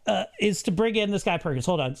 is to bring in this guy Perkins.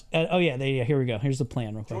 Hold on. Here we go. Here's the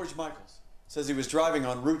plan real quick. George Michaels says he was driving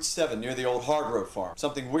on Route 7 near the old Hargrove farm.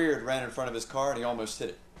 Something weird ran in front of his car and he almost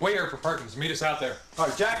hit it. Wait here for Perkins. Meet us out there. All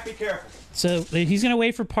right, Jack, be careful. So he's going to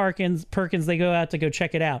wait for Perkins. They go out to go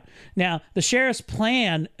check it out. Now, the sheriff's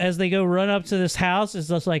plan as they go run up to this house is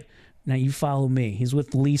just like, now you follow me. He's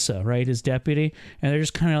with Lisa, right, his deputy. And they're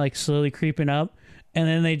just kind of like slowly creeping up. And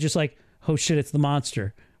then they just like, oh shit, it's the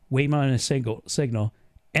monster. Wait on a signal.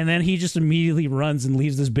 And then he just immediately runs and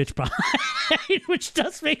leaves this bitch behind, which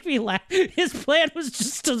does make me laugh. His plan was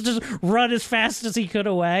just to just run as fast as he could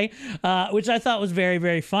away, which I thought was very,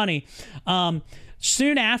 very funny.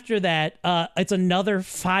 Soon after that, it's another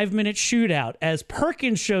 5-minute shootout as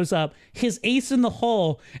Perkins shows up, his ace in the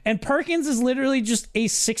hole, and Perkins is literally just a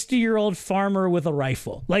 60-year-old farmer with a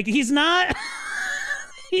rifle. Like, he's not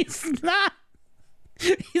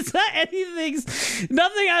anything.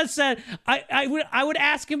 Nothing I've said. I would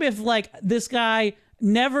ask him if, like, this guy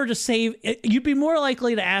never to save. You'd be more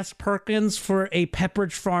likely to ask Perkins for a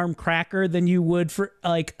Pepperidge Farm cracker than you would for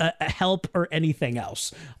like a help or anything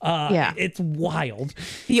else. Yeah, it's wild.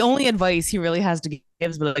 The only advice he really has to give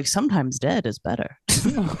is, but like, sometimes dead is better.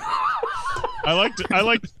 I like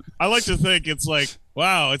to think it's like,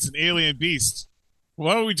 wow, it's an alien beast.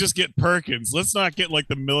 why don't we just get Perkins? Let's not get like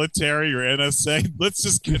the military or NSA. Let's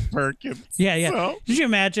just get Perkins. Yeah. So, Did you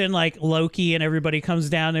imagine like Loki and everybody comes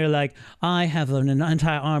down there like, I have an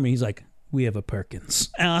entire army. He's like, we have a Perkins.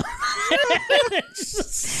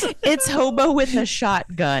 It's hobo with a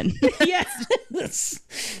shotgun. Yes.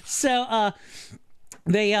 So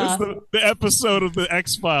they it's the episode of the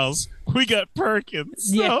X-Files. We got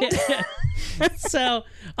Perkins. So. Yeah. So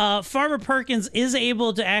Farmer Perkins is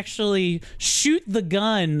able to actually shoot the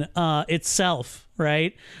gun itself,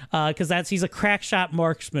 right? Because he's a crack shot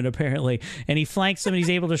marksman apparently, and he flanks him and he's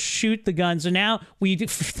able to shoot the gun. So now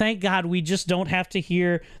thank God we just don't have to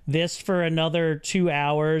hear this for another 2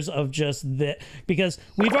 hours of just that, because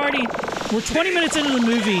we're 20 minutes into the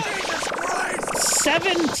movie.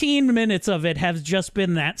 17 minutes of it has just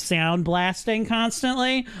been that sound blasting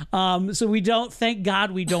constantly. So thank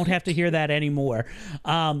God we don't have to hear that anymore.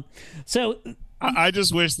 So I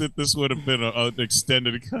just wish that this would have been an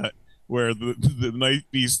extended cut where the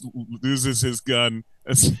Nightbeast loses his gun.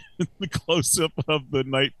 As the close up of the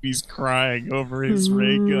Nightbeast crying over his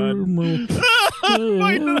ray gun.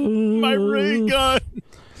 my ray gun.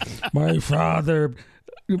 My father,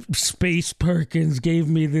 Space Perkins, gave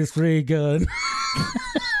me this ray gun.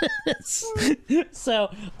 So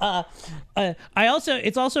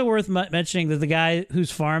it's also worth mentioning that the guy whose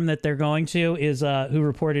farm that they're going to is who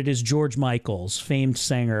reported is George Michael's, famed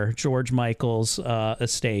singer George Michael's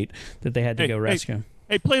estate that they had to go rescue.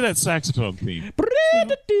 Hey, play that saxophone theme.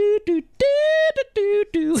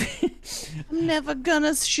 I'm never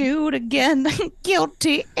gonna shoot again.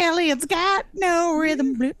 Guilty aliens got no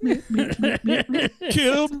rhythm.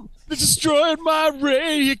 Killed, destroyed my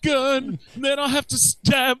ray gun. Then I'll have to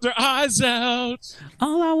stab their eyes out.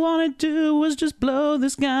 All I want to do was just blow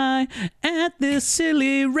this guy at this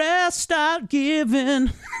silly rest I've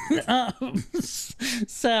given.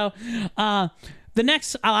 The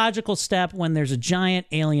next logical step when there's a giant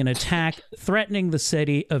alien attack threatening the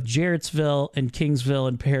city of Jarrettsville and Kingsville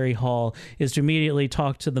and Perry Hall is to immediately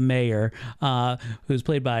talk to the mayor, who's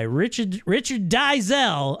played by Richard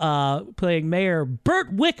Dizell, playing Mayor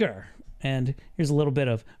Burt Wicker. And here's a little bit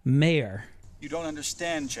of Mayor. You don't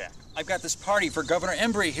understand, Jack. I've got this party for Governor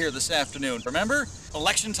Embry here this afternoon. Remember?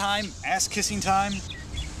 Election time, ass-kissing time.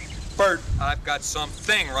 Bert, I've got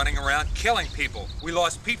something running around killing people. We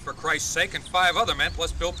lost Pete, for Christ's sake, and 5 other men,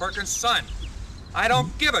 plus Bill Perkins' son. I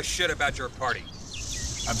don't give a shit about your party.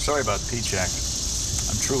 I'm sorry about Pete, Jack.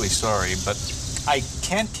 I'm truly sorry, but I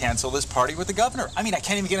can't cancel this party with the governor. I mean, I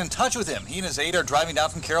can't even get in touch with him. He and his aide are driving down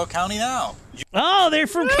from Carroll County now. Oh, they're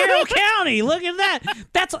from Carroll County. Look at that.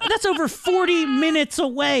 That's over 40 minutes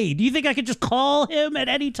away. Do you think I could just call him at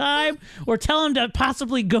any time or tell him to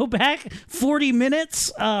possibly go back 40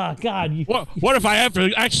 minutes? Oh, God. What if I have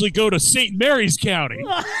to actually go to St. Mary's County?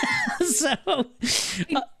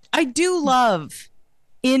 I do love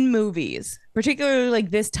in movies, particularly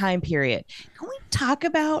like this time period, can we talk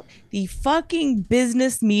about the fucking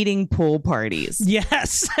business meeting pool parties?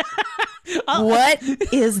 Yes. What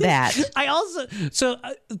is that? I also,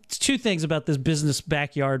 two things about this business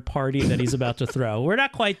backyard party that he's about to throw. We're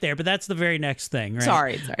not quite there, but that's the very next thing, right?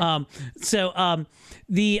 Sorry.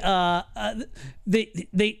 They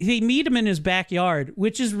meet him in his backyard,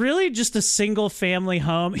 which is really just a single family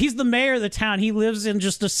home. He's the mayor of the town. He lives in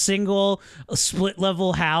just a single split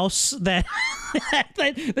level house that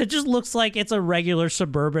just looks like it's a regular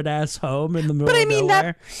suburban ass home in the middle of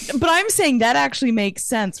nowhere. But I'm saying that actually makes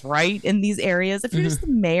sense, right? In these areas, if you're just the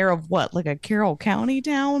mayor of what, like a Carroll County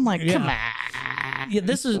town, like come on. Yeah,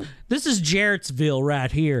 this is Jarrettsville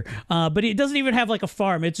right here, but it doesn't even have like a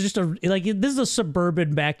farm. It's just this is a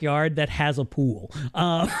suburban backyard that has a pool.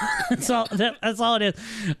 That's all it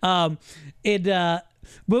is.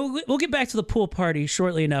 We'll get back to the pool party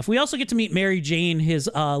shortly enough. We also get to meet Mary Jane, his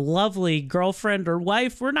lovely girlfriend or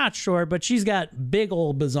wife. We're not sure, but she's got big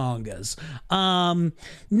old bazongas.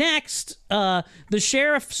 Next, the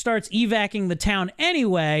sheriff starts evacing the town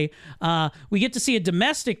anyway. We get to see a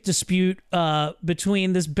domestic dispute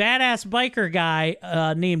between this badass biker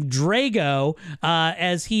guy named Drago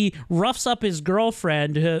as he roughs up his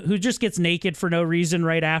girlfriend who just gets naked for no reason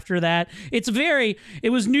right after that.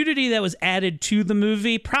 It was nudity that was added to the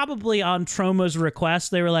movie, probably on Troma's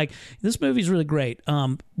request. They were like, this movie's really great.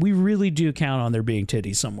 We really do count on there being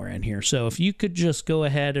titties somewhere in here. So if you could just go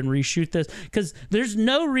ahead and reshoot this, because there's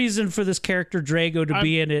no reason for this character Drago to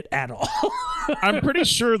be in it at all. I'm pretty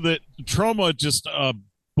sure that Troma just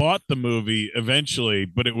bought the movie eventually,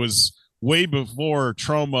 but it was way before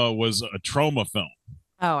Troma was a Troma film.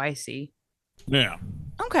 Oh, I see. Yeah.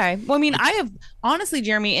 Okay. Well, I mean, I have honestly,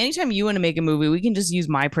 Jeremy, anytime you want to make a movie, we can just use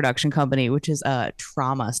my production company, which is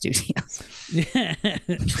Trauma Studios.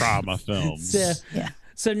 Trauma Films. Yeah.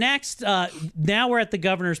 So next, now we're at the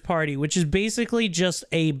governor's party, which is basically just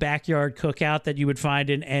a backyard cookout that you would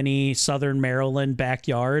find in any Southern Maryland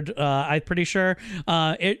backyard, I'm pretty sure.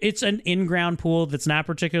 It's an in-ground pool that's not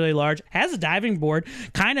particularly large, has a diving board,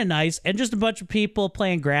 kind of nice, and just a bunch of people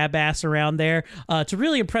playing grab ass around there to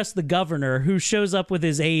really impress the governor, who shows up with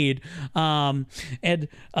his aide. And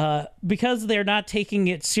because they're not taking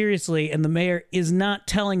it seriously and the mayor is not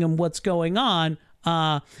telling them what's going on,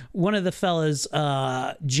 one of the fellas,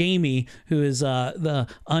 Jamie, who is the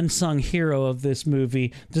unsung hero of this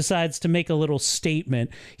movie, decides to make a little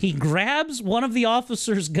statement. He grabs one of the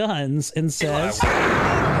officer's guns and says,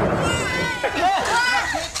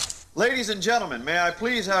 Ladies and gentlemen, may I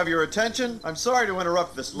please have your attention? I'm sorry to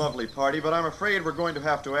interrupt this lovely party, but I'm afraid we're going to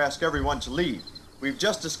have to ask everyone to leave. We've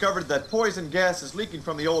just discovered that poison gas is leaking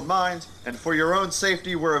from the old mines, and for your own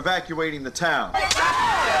safety, we're evacuating the town.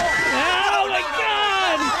 Oh my God!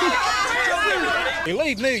 You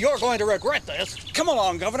leave me, you're going to regret this. Come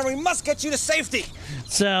along, Governor, we must get you to safety.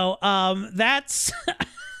 So, that's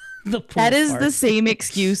the pool That is part. the same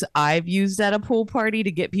excuse I've used at a pool party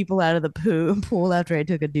to get people out of the pool after I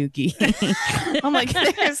took a dookie. I'm like,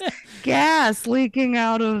 there's gas leaking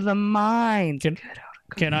out of the mine.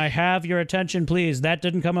 Can I have your attention, please? That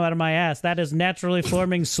didn't come out of my ass. That is naturally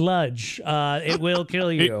forming sludge. It will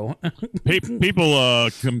kill you. People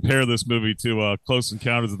compare this movie to Close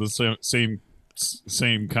Encounters of the same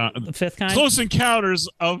kind. The fifth kind? Close Encounters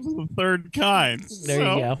of the Third Kind. There you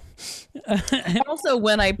go. Also,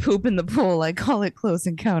 when I poop in the pool, I call it Close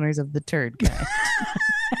Encounters of the Turd Kind.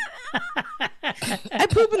 I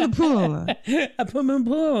poop in the pool. I poop in the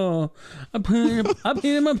pool. I poop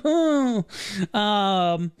in my pool.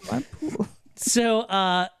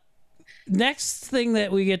 So, next thing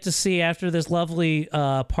that we get to see after this lovely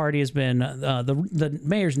party has been the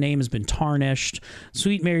mayor's name has been tarnished.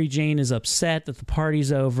 Sweet Mary Jane is upset that the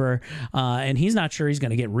party's over, and he's not sure he's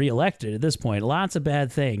going to get reelected at this point. Lots of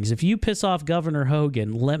bad things. If you piss off Governor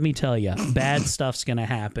Hogan, let me tell you, bad stuff's going to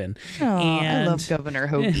happen. Oh, I love Governor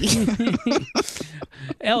Hoagie.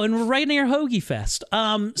 Oh, and we're right near Hoagie Fest.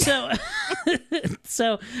 So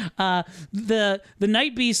the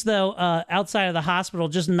Nightbeast, though, outside of the hospital,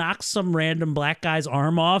 just knocks some random black guy's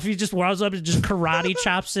arm off. He just walks up and just karate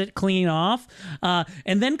chops it clean off,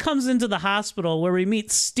 and then comes into the hospital where we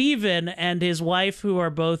meet Steven and his wife, who are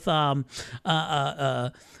both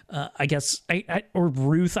I guess, or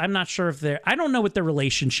Ruth. I'm not sure if I don't know what their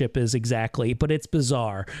relationship is exactly, but it's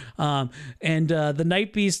bizarre. And the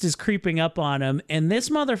Nightbeast is creeping up on him, and this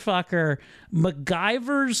motherfucker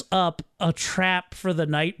MacGyver's up a trap for the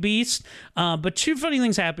Nightbeast. But two funny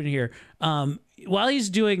things happen here. While he's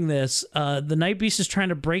doing this, the Nightbeast is trying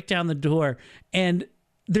to break down the door, and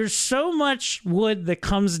there's so much wood that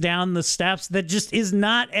comes down the steps that just is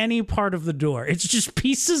not any part of the door. It's just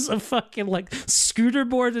pieces of fucking like scooter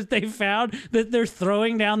board that they found that they're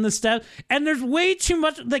throwing down the steps. And there's way too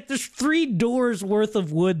much, like there's 3 doors worth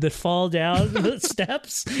of wood that fall down the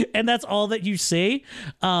steps. And that's all that you see.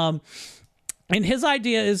 And his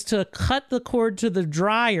idea is to cut the cord to the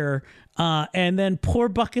dryer and then pour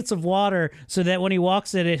buckets of water so that when he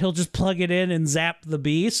walks in it, he'll just plug it in and zap the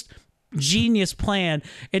beast. Genius plan,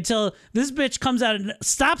 until this bitch comes out and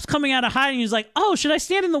stops coming out of hiding. He's like, oh, should I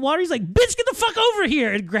stand in the water? He's like, bitch, get the fuck over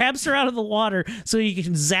here, and grabs her out of the water so he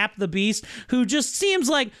can zap the beast, who just seems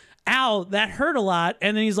like, ow, that hurt a lot.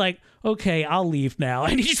 And then he's like, okay, I'll leave now.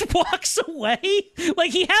 And he just walks away. Like,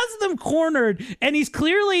 he has them cornered, and he's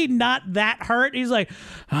clearly not that hurt. He's like,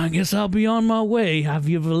 I guess I'll be on my way.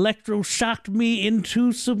 You've electroshocked me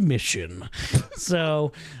into submission.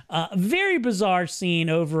 So, very bizarre scene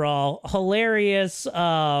overall. Hilarious.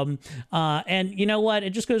 And you know what? It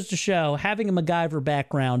just goes to show having a MacGyver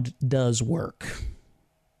background does work.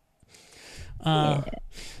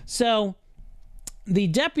 So the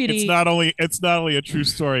deputy, it's not only a true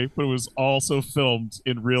story, but it was also filmed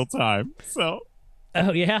in real time. So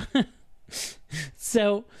oh yeah.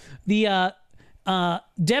 So the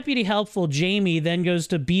deputy helpful Jamie then goes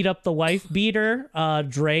to beat up the wife beater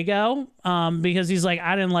Drago, because he's like,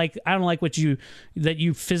 I don't like that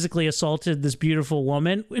you physically assaulted this beautiful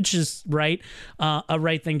woman, which is right, a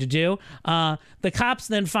right thing to do. The cops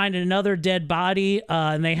then find another dead body,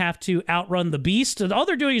 and they have to outrun the beast, and all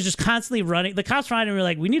they're doing is just constantly running. The cops find him and are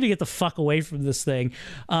like, we need to get the fuck away from this thing.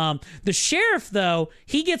 The sheriff, though,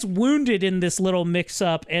 he gets wounded in this little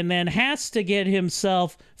mix-up and then has to get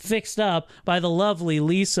himself fixed up by the lovely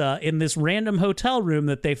Lisa in this random hotel room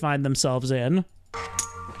that they find themselves in.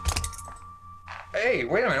 Hey,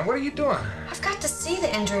 wait a minute. What are you doing? I've got to see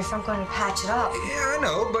the injury if I'm going to patch it up. Yeah, I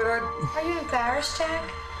know, but Are you embarrassed,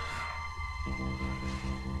 Jack?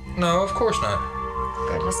 No, of course not.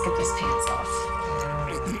 Good, let's get these pants off.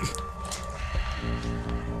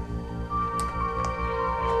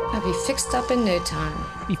 I'll be fixed up in no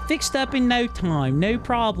time. Be fixed up in no time. No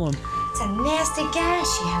problem. It's a nasty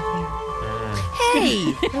gash you have there.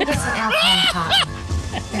 Hey! Let me get some alcohol and cotton.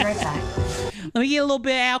 Be right back. Let me get a little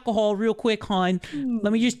bit of alcohol real quick, hon.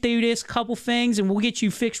 Let me just do this couple things and we'll get you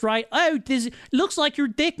fixed right. Oh, this looks like your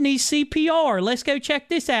dick needs CPR. Let's go check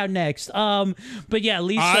this out next. But yeah,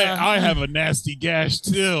 Lisa. I have a nasty gash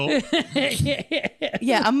too.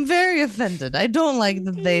 Yeah, I'm very offended. I don't like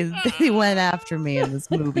that they went after me in this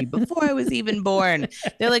movie before I was even born.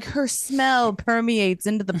 They're like, her smell permeates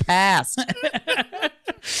into the past.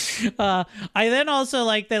 I then also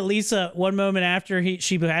like that Lisa, one moment after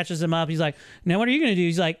she patches him up, he's like, now what are you going to do?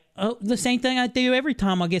 He's like, oh, the same thing I do every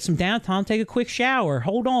time I get some downtime, take a quick shower.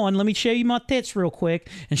 Hold on, let me show you my tits real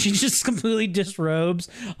quick. And she just completely disrobes.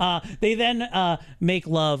 They then make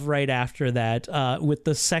love right after that with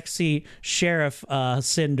the sexy Sheriff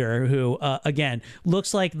Cinder, who, again,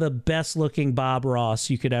 looks like the best looking Bob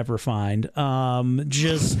Ross you could ever find.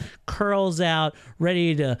 Just curls out,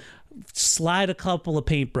 ready to slide a couple of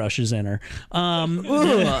paintbrushes in her.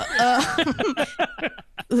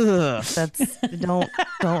 That's don't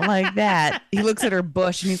like that. He looks at her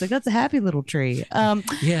bush and he's like, that's a happy little tree.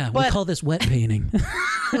 Yeah, we call this wet painting.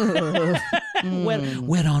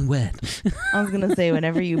 Wet on wet. I was gonna say,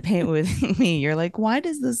 whenever you paint with me, you're like, why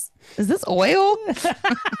does this, is this oil?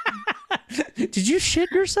 Did you shit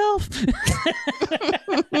yourself?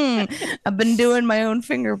 I've been doing my own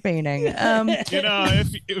finger painting.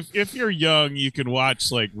 If you're young, you can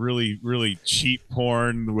watch like really, really cheap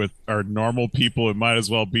porn with our normal people. It might as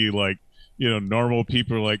well be like, normal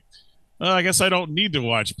people are like, oh, I guess I don't need to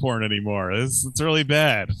watch porn anymore. It's really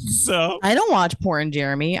bad. So I don't watch porn,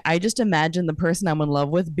 Jeremy. I just imagine the person I'm in love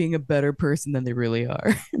with being a better person than they really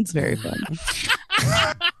are. It's very fun.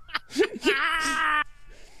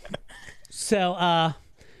 So,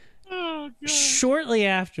 shortly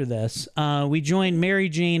after this, we join Mary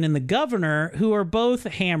Jane and the governor, who are both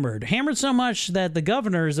hammered so much that the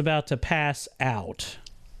governor is about to pass out.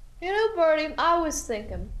 Bertie, I was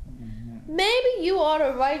thinking, maybe you ought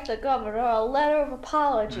to write the governor a letter of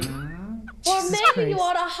apology. Or maybe you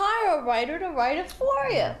ought to hire a writer to write it for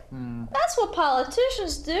you. That's what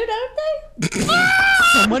politicians do, don't they?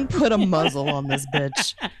 Someone put a muzzle on this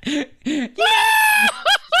bitch.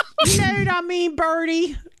 You know what I mean,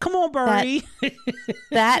 Bertie? Come on, Bertie.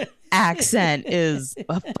 That accent is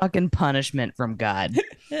a fucking punishment from God.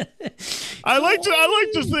 I like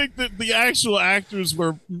to think that the actual actors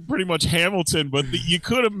were pretty much Hamilton, but you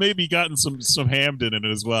could have maybe gotten some Hamden in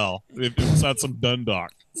it as well if it's not some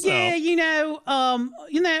Dundalk. So. Yeah,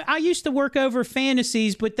 I used to work over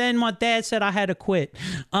fantasies, but then my dad said I had to quit.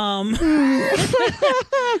 My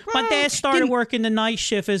dad started working the night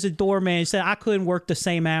shift as a doorman and said I couldn't work the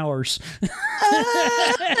same hours.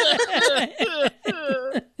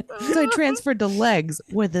 So I transferred to legs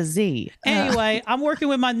with a Z. Anyway, I'm working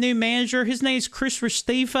with my new manager. His name's Chris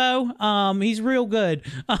Restefo. He's real good.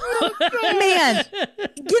 Man,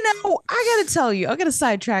 I gotta tell you, I gotta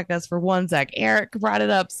sidetrack us for one sec. Erik brought it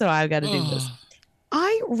up, so I've got to do this.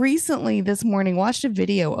 I recently this morning watched a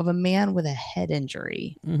video of a man with a head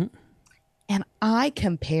injury, and I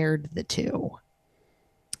compared the two,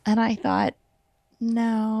 and I thought,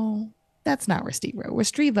 no, that's not Restrepo.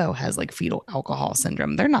 Restrepo has like fetal alcohol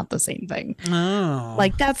syndrome. They're not the same thing. Oh,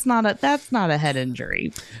 like that's not a head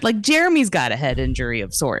injury. Like Jeremy's got a head injury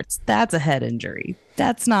of sorts. That's a head injury.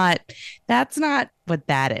 That's not what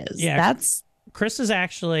that is. Yeah, that's Chris is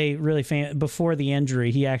actually really famous. Before the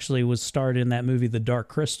injury, he actually was starred in that movie, The Dark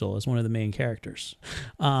Crystal, as one of the main characters.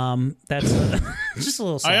 That's just a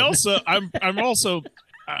little side.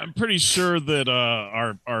 I'm pretty sure that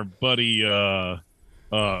our buddy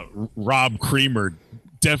Rob Creamer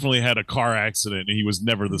definitely had a car accident and he was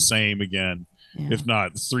never the same again. Yeah. If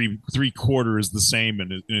not three quarters the same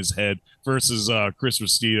in his head versus Chris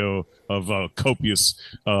Restito of copious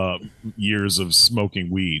years of smoking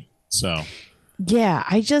weed. So yeah,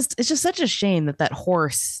 it's just such a shame that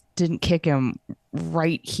horse didn't kick him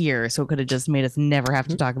right here, so it could have just made us never have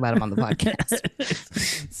to talk about him on the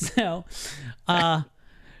podcast. So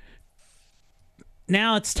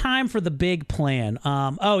Now it's time for the big plan.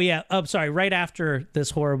 Right after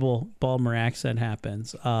this horrible Baltimore accent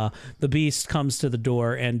happens, the Beast comes to the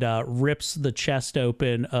door and rips the chest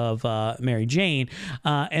open of Mary Jane,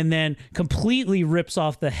 and then completely rips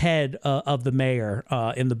off the head of the mayor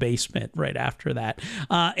in the basement right after that.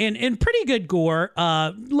 And pretty good gore,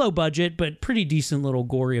 low budget, but pretty decent little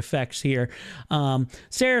gory effects here.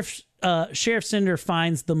 Sheriff Cinder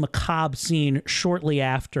finds the macabre scene shortly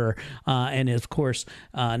after, and of course,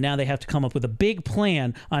 now they have to come up with a big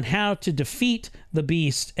plan on how to defeat the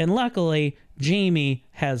Beast. And luckily, Jamie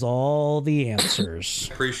has all the answers.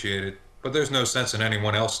 Appreciate it, but there's no sense in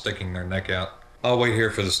anyone else sticking their neck out. I'll wait here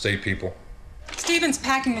for the state people. Steven's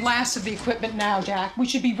packing the last of the equipment now, Jack. We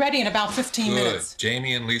should be ready in about 15 minutes.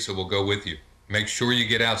 Jamie and Lisa will go with you. Make sure you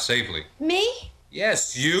get out safely. Me?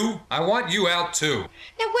 Yes, you. I want you out too.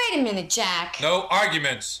 Now wait a minute, Jack. No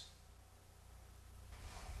arguments.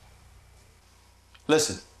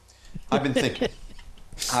 Listen, I've been thinking.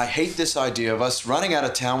 I hate this idea of us running out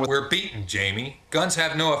of town with... We're beaten, Jamie. Guns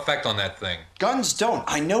have no effect on that thing. Guns don't,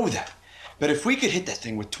 I know that. But if we could hit that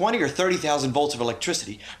thing with 20 or 30,000 volts of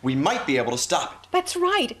electricity, we might be able to stop it. That's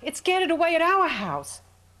right. It's scared away at our house.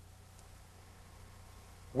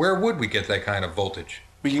 Where would we get that kind of voltage?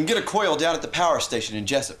 We can get a coil down at the power station in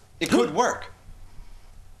Jessup. It could work.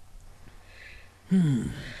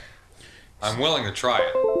 I'm willing to try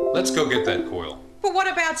it. Let's go get that coil. But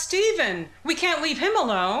what about Steven? We can't leave him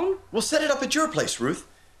alone. We'll set it up at your place, Ruth.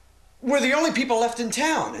 We're the only people left in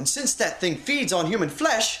town, and since that thing feeds on human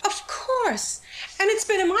flesh... Of course. And it's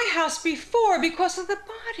been in my house before because of the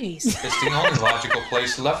bodies. It's the only logical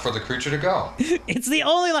place left for the creature to go. It's the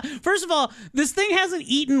only... First of all, this thing hasn't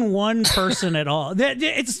eaten one person at all.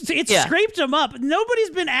 It's scraped them up. Nobody's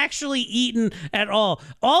been actually eaten at all.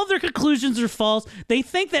 All of their conclusions are false. They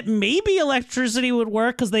think that maybe electricity would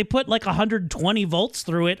work because they put like 120 volts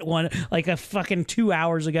through it like a fucking 2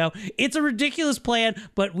 hours ago. It's a ridiculous plan,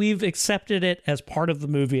 but we've accepted it as part of the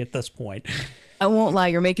movie at this point. I won't lie,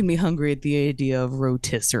 you're making me hungry at the idea of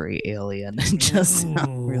rotisserie alien. It just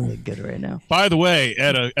sounds really good right now. By the way,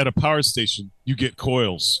 at a power station, you get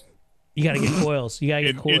coils. You gotta get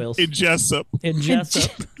coils. In Jessup. In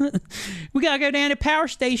Jessup. We gotta go down to power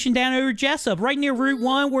station down over Jessup, right near Route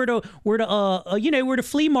 1, where the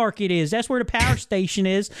flea market is. That's where the power station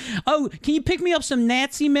is. Oh, can you pick me up some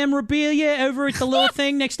Nazi memorabilia over at the little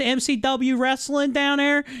thing next to MCW Wrestling down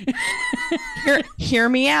there? Hear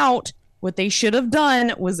me out. What they should have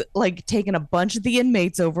done was like taken a bunch of the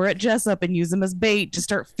inmates over at Jessup and use them as bait to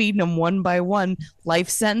start feeding them one by one. Life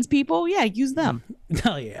sentence people, yeah, use them.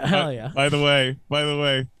 Hell yeah. By the way,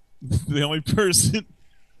 the only person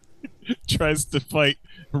tries to fight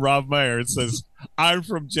Rob Meyer and says, "I'm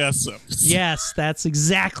from Jessup." Yes, that's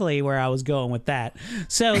exactly where I was going with that.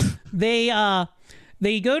 So they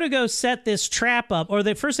go set this trap up, or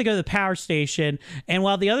first they go to the power station, and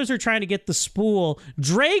while the others are trying to get the spool,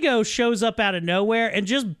 Drago shows up out of nowhere and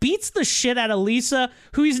just beats the shit out of Lisa,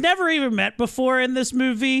 who he's never even met before in this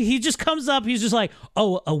movie. He just comes up, he's just like,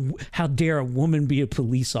 how dare a woman be a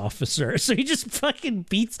police officer? So he just fucking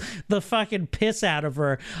beats the fucking piss out of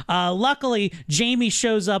her. Luckily, Jamie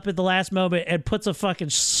shows up at the last moment and puts a fucking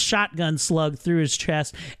shotgun slug through his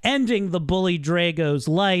chest, ending the bully Drago's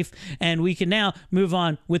life, and we can now move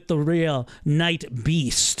on with the real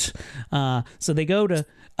Nightbeast. So they go to...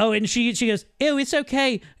 Oh, and she goes, "Ew, it's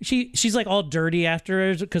okay." She's like all dirty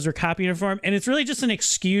afterwards because they're copying her for him, and it's really just an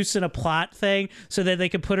excuse and a plot thing so that they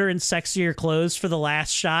could put her in sexier clothes for the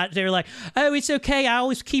last shot. They were like, "Oh, it's okay. I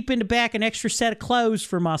always keep in the back an extra set of clothes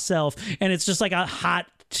for myself," and it's just like a hot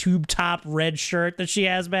tube top red shirt that she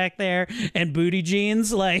has back there and booty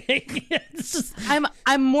jeans. Like, it's just...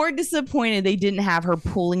 I'm more disappointed they didn't have her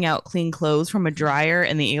pulling out clean clothes from a dryer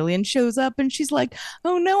and the alien shows up and she's like,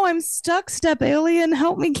 "Oh no, I'm stuck, step alien,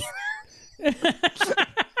 help me get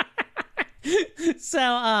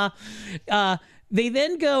So they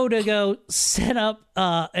then go set up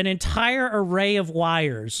an entire array of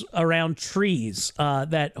wires around trees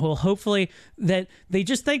that will hopefully... that they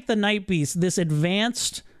just think the Nightbeast, this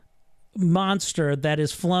advanced monster that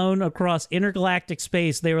is flown across intergalactic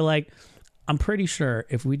space, they were like, "I'm pretty sure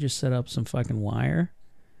if we just set up some fucking wire,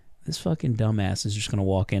 this fucking dumbass is just going to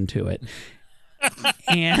walk into it."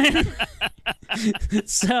 And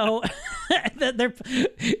so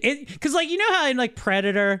because like, you know how in like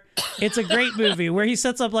Predator, it's a great movie where he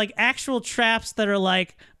sets up like actual traps that are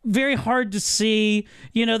like very hard to see.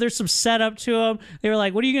 You know, there's some setup to him. They were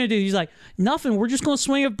like, what are you going to do? He's like, nothing. We're just going to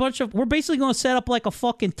swing we're basically going to set up like a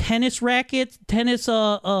fucking tennis racket, tennis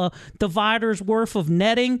dividers worth of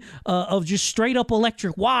netting of just straight up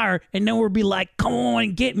electric wire. And then we'll be like, come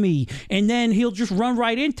on, get me. And then he'll just run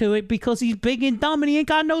right into it because he's big and dumb and he ain't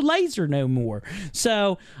got no laser no more.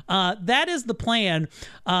 So that is the plan.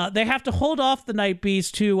 They have to hold off the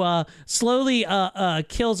Nightbeast, who slowly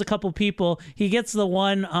kills a couple people. He gets the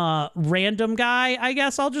one random guy, I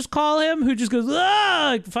guess I'll just call him, who just goes,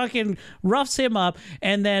 fucking roughs him up,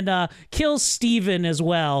 and then kills Steven as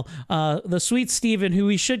well. The sweet Steven, who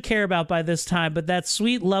we should care about by this time, but that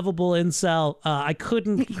sweet, lovable incel, I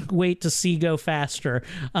couldn't wait to see go faster.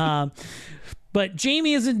 But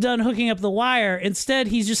Jamie isn't done hooking up the wire. Instead,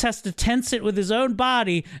 he just has to tense it with his own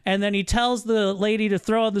body, and then he tells the lady to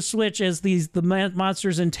throw on the switch as the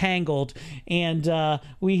monster's entangled. And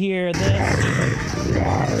we hear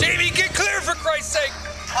this. Jamie, get clear for Christ's sake!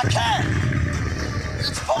 I can't!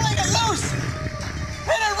 It's pulling it loose!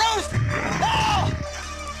 Hit it, Ruth! No!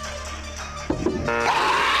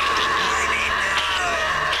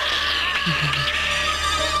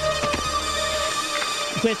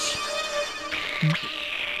 Which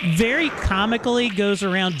very comically goes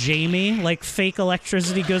around Jamie, like fake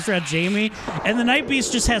electricity goes around Jamie, and the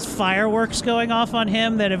Nightbeast just has fireworks going off on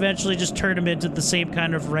him that eventually just turn him into the same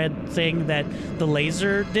kind of red thing that the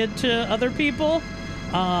laser did to other people.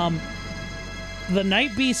 The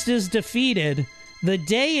Nightbeast is defeated. The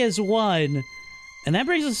day is won, and that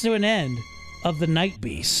brings us to an end of the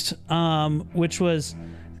Nightbeast, which was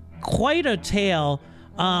quite a tale.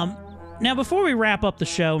 Now, before we wrap up the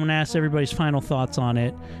show, I'm going to ask everybody's final thoughts on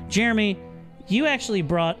it. Jeremy, you actually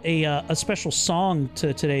brought a special song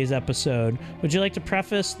to today's episode. Would you like to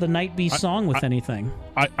preface the Nightbeast song with anything?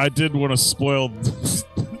 I did want to spoil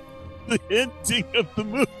the ending of the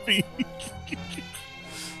movie.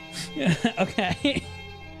 Okay.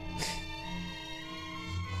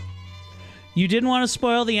 You didn't want to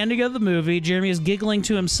spoil the ending of the movie. Jeremy is giggling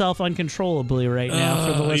to himself uncontrollably right now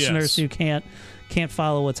for the listeners who can't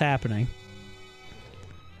follow what's happening.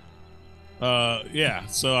 Yeah,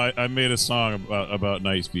 so I made a song about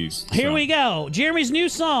Nightbeast. Here we go. Jeremy's new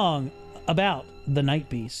song about the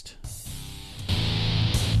Nightbeast.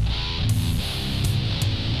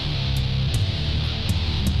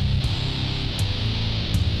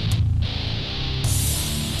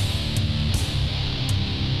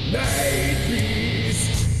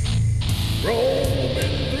 Nightbeast,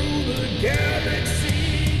 roaming through the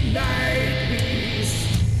galaxy.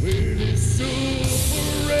 Nightbeast, with his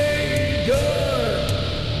super ray gun.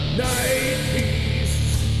 Nightbeast,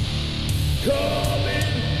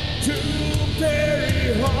 coming to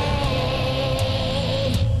Perry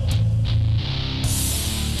Hall.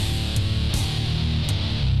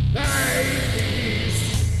 Nightbeast,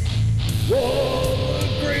 one of the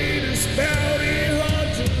greatest bounty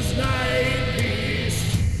hunters. Nightbeast,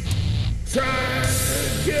 trying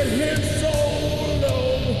to get him so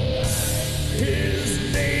low.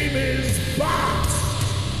 His name is Box,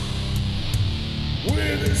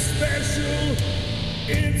 with a special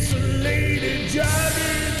insulated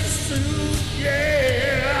jogging suit, yeah.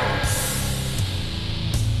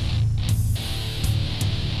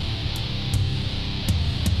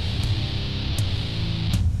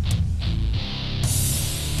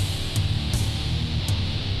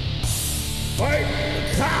 Fighting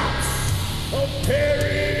the cops of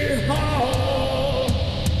Perry Hall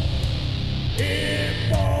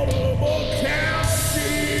in Baltimore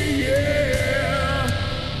County, yeah.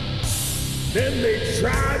 Then they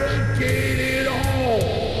try to get it on,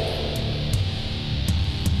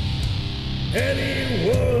 and he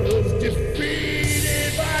was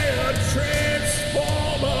defeated by a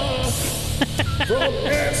transformer from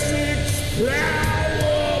Essex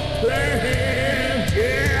Power Plant,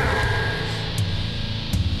 yeah.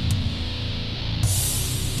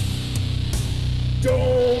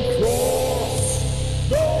 Don't cross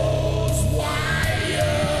those wires.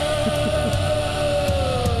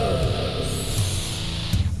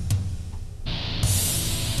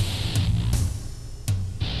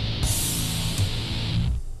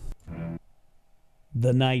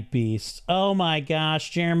 The Nightbeast. Oh my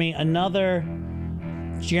gosh, Jeremy, another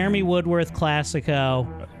Jeremy Woodworth classico.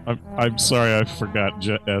 I'm sorry, I forgot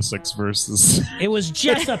Essex versus. It was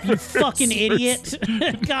Jessup, you fucking idiot.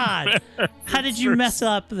 God, how did you mess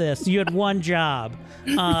up this? You had one job.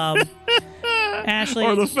 Ashley.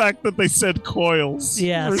 Or the fact that they said coils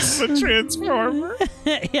yes. versus a transformer.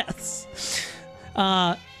 Yes.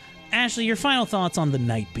 Ashley, your final thoughts on the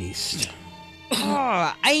Nightbeast.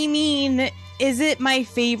 I mean, is it my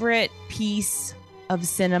favorite piece of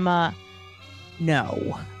cinema?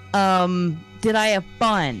 No. Did I have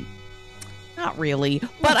fun? Not really,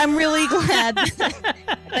 but I'm really glad that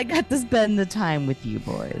I got to spend the time with you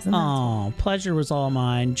boys. Oh, pleasure was all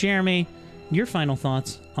mine. Jeremy, your final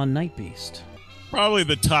thoughts on Nightbeast? Probably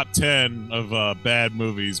the top 10 of bad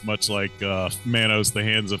movies, much like Manos, The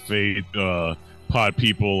Hands of Fate, Pod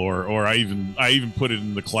People, or I even put it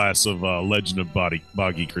in the class of Legend of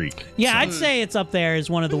Boggy Creek. Yeah, I'd say it's up there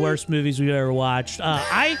as one of the worst movies we've ever watched.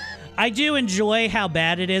 I do enjoy how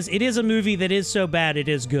bad it is. It is a movie that is so bad it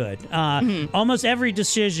is good. Almost every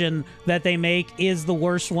decision that they make is the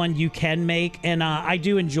worst one you can make, and I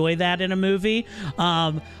do enjoy that in a movie.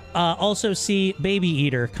 Also see Baby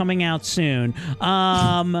Eater coming out soon.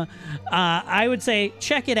 I would say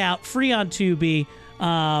check it out, free on Tubi,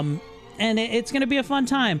 and it's going to be a fun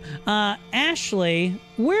time. Ashley,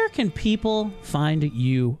 where can people find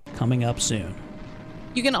you coming up soon?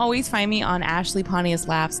 You can always find me on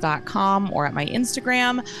ashleypontiuslaughs.com or at my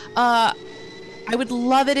Instagram. I would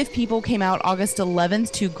love it if people came out August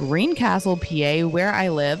 11th to Greencastle, PA, where I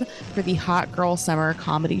live, for the Hot Girl Summer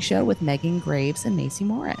comedy show with Megan Graves and Macy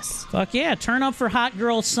Morris. Fuck yeah, turn up for Hot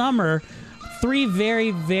Girl Summer. 3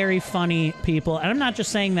 very, very funny people. And I'm not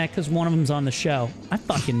just saying that because one of them's on the show. I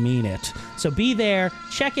fucking mean it. So be there.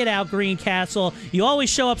 Check it out, Greencastle. You always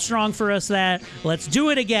show up strong for us. Let's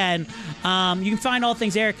do it again. You can find all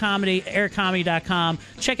things Erik Comedy, ericcomedy.com.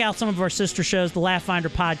 Check out some of our sister shows, the Laugh Finder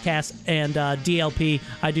podcast and DLP.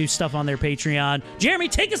 I do stuff on their Patreon. Jeremy,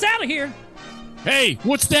 take us out of here. Hey,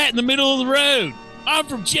 what's that in the middle of the road? I'm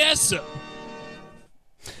from Jessup.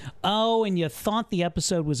 Oh, and you thought the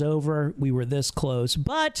episode was over. We were this close.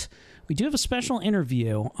 But we do have a special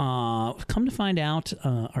interview. Come to find out,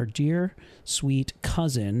 our dear, sweet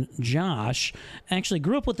cousin, Josh, actually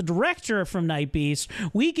grew up with the director from Nightbeast.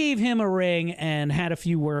 We gave him a ring and had a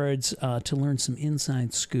few words to learn some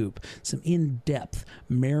inside scoop, some in-depth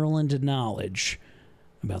Maryland knowledge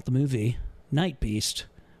about the movie Nightbeast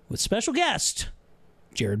with special guest,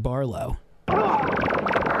 Jared Barlow.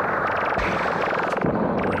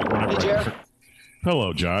 Hey, Jared.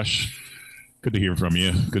 Hello, Josh. Good to hear from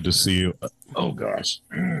you. Good to see you. Oh gosh.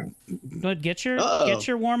 But get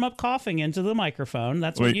your warm up coughing into the microphone.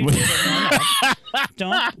 That's what you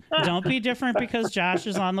do. Don't be different because Josh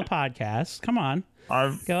is on the podcast. Come on.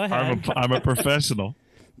 Go ahead. I'm a professional.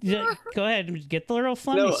 Go ahead and get the little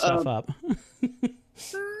funny stuff up.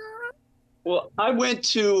 Well, I went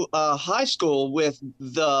to high school with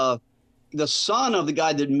the son of the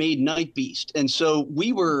guy that made Nightbeast. And so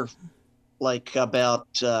we were like about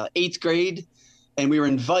 8th grade, and we were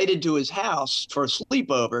invited to his house for a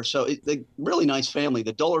sleepover. So a really nice family,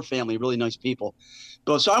 the Duller family, really nice people.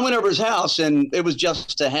 So I went over to his house, and it was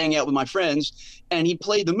just to hang out with my friends. And he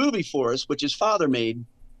played the movie for us, which his father made.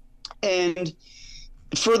 And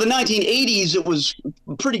for the 1980s, it was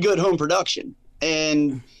pretty good home production.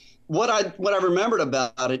 And what I remembered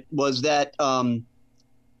about it was that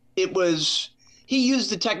he used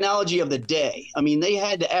the technology of the day. I mean, they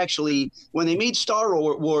had to actually, when they made Star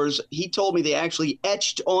Wars, he told me they actually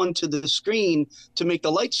etched onto the screen to make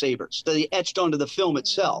the lightsabers. So they etched onto the film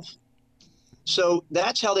itself. So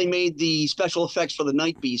that's how they made the special effects for the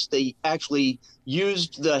Nightbeast. They actually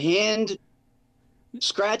used the hand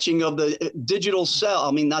scratching of the digital cell.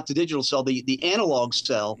 I mean, not the digital cell, the analog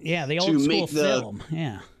cell. Yeah, the old school film.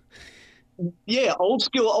 Yeah, old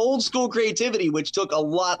school creativity, which took a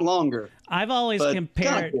lot longer. I've always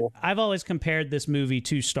compared this movie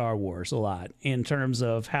to Star Wars a lot in terms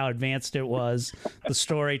of how advanced it was, the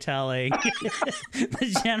storytelling,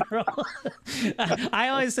 the general. I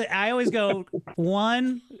always go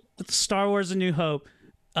 1, Star Wars: A New Hope,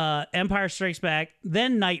 Empire Strikes Back,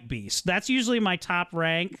 then Nightbeast. That's usually my top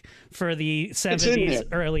rank for the 70s,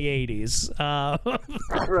 early 80s.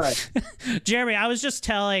 Right. Jeremy, I was just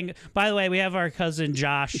telling, by the way, we have our cousin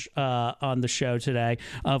Josh on the show today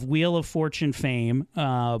of Wheel of Fortune fame,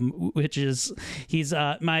 which is,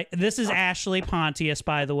 this is Ashley Pontius,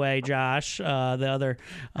 by the way, Josh, the other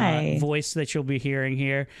voice that you'll be hearing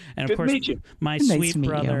here. And of course, my sweet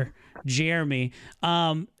brother, Jeremy.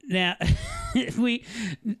 Now,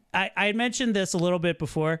 I mentioned this a little bit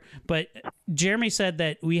before, but Jeremy said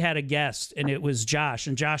that we had a guest, and it was Josh,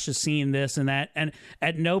 and Josh has seen this and that, and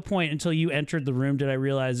at no point until you entered the room did I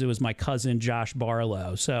realize it was my cousin Josh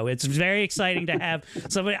Barlow. So it's very exciting to have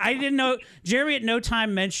somebody. I didn't know. Jeremy at no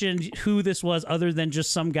time mentioned who this was other than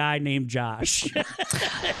just some guy named Josh.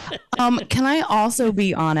 Can I also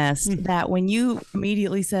be honest that when you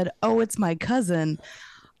immediately said, "Oh, it's my cousin,"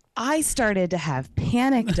 I started to have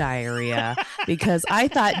panic diarrhea because I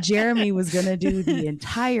thought Jeremy was going to do the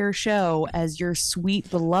entire show as your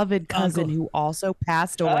sweet beloved cousin who also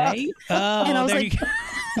passed away. And I was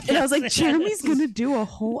like, Jeremy's going to do a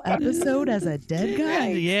whole episode as a dead guy.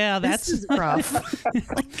 Yeah, this is rough.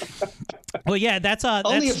 Well, yeah, that's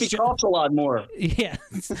only if he coughs a lot more. Yeah,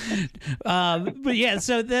 but yeah,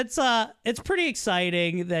 so that's it's pretty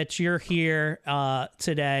exciting that you're here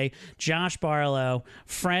today, Josh Barlow,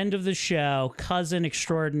 friend of the show, cousin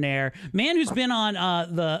extraordinaire, man who's been on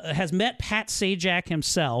has met Pat Sajak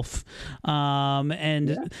himself,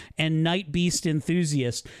 and Nightbeast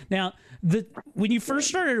enthusiast. Now, when you first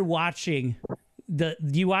started watching.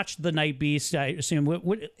 You watched the Nightbeast, I assume.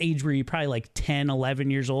 What age were you? Probably like 10,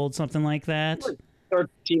 11 years old, something like that?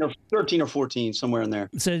 13 or 14, somewhere in there.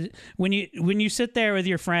 So when you sit there with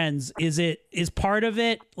your friends, is part of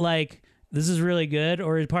it like, this is really good?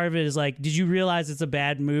 Or is part of it is like, did you realize it's a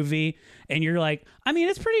bad movie? And you're like, I mean,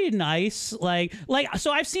 it's pretty nice. Like,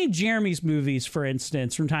 so I've seen Jeremy's movies, for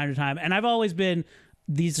instance, from time to time. And I've always been,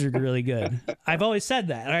 these are really good. I've always said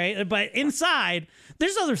that, all right? But inside,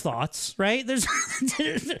 there's other thoughts, right? There's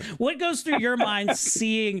what goes through your mind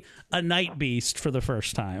seeing a Nightbeast for the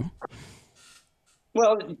first time?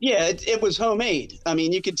 Well, yeah, it was homemade. I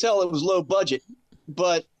mean, you could tell it was low budget,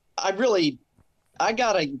 but I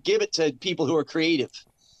gotta give it to people who are creative,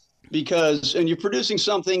 because and you're producing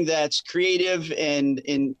something that's creative and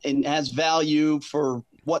has value for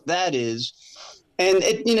what that is. And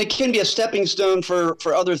it can be a stepping stone for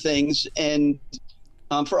other things, and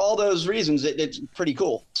for all those reasons, it's pretty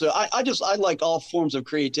cool. So I like all forms of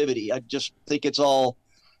creativity. I just think it's all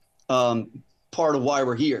part of why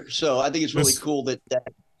we're here. So I think it's really cool that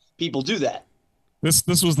people do that. This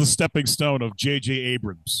was the stepping stone of J.J.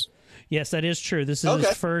 Abrams. Yes, that is true. This is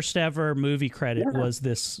his first ever movie credit. Was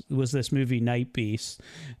this movie Nightbeast?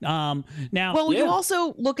 Now, you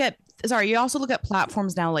also look at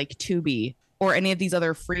platforms now like Tubi or any of these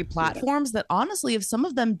other free platforms that honestly, if some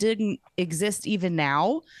of them didn't exist even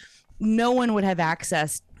now, no one would have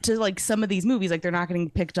access to like some of these movies. Like they're not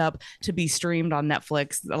getting picked up to be streamed on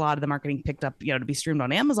Netflix. A lot of them aren't getting picked up, to be streamed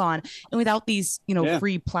on Amazon. And without these,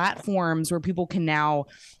 free platforms where people can now,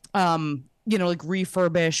 like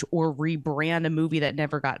refurbish or rebrand a movie that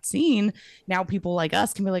never got seen. Now people like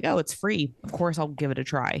us can be like, oh, it's free. Of course, I'll give it a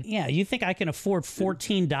try. Yeah. You think I can afford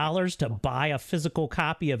 $14 to buy a physical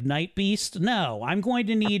copy of Nightbeast? No, I'm going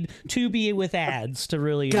to need Tubi with ads to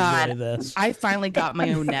really enjoy this. I finally got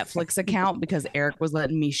my own Netflix account because Erik was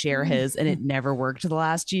letting me share his and it never worked the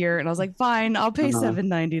last year. And I was like, fine, I'll pay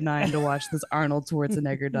 $7.99 to watch this Arnold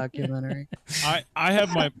Schwarzenegger documentary. I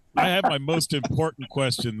have my most important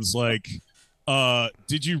questions, like,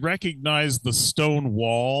 did you recognize the stone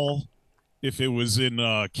wall if it was in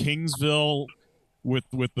Kingsville with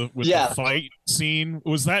the fight scene?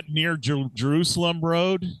 Was that near Jerusalem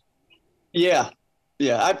Road? Yeah.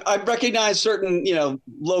 I recognize certain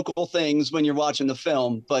local things when you're watching the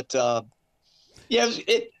film, but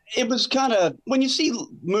it was kind of, when you see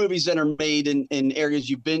movies that are made in areas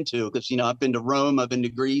you've been to, because I've been to Rome, I've been to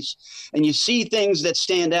Greece, and you see things that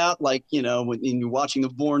stand out, like when you're watching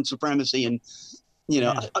of Bourne Supremacy, and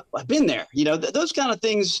I've been there. Those kind of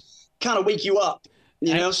things kind of wake you up.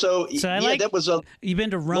 That was you've been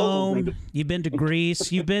to Rome, you've been to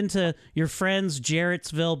Greece, you've been to your friend's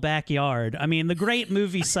Jarrettsville backyard. I mean, the great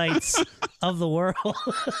movie sites of the world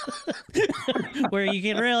where you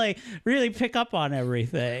can really, really pick up on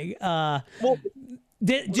everything. The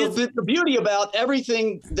beauty about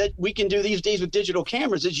everything that we can do these days with digital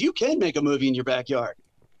cameras is you can make a movie in your backyard.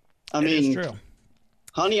 I mean, it's true.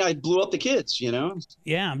 Honey, I blew up the kids, Yeah,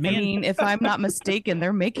 man. I mean, if I'm not mistaken,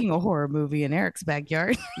 they're making a horror movie in Erik's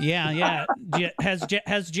backyard. Yeah.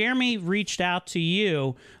 Has Jeremy reached out to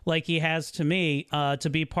you like he has to me to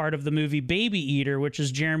be part of the movie Baby Eater, which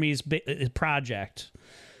is Jeremy's project?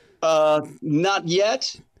 Not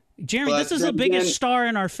yet. Jeremy, this is the biggest star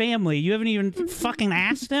in our family. You haven't even fucking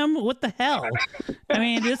asked him? What the hell? I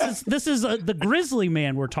mean, this is the Grizzly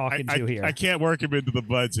Man we're talking to here. I can't work him into the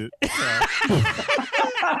budget. The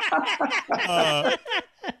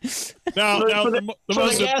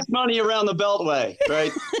gas money around the Beltway,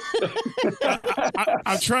 right?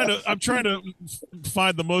 I'm trying to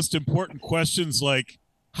find the most important questions. Like,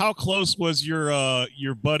 how close was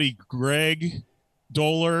your buddy Greg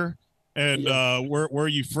Doler? And were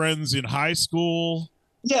you friends in high school?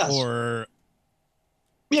 Yes.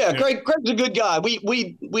 Greg's a good guy.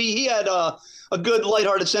 He had a good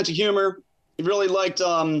lighthearted sense of humor. He really liked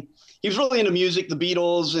he was really into music, the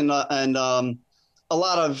Beatles, and a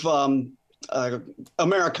lot of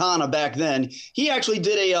Americana back then. He actually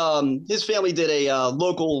did his family did a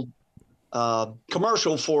local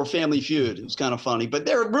commercial for Family Feud. It was kind of funny, but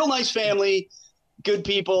they're a real nice family, good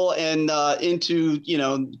people, and into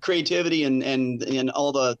creativity and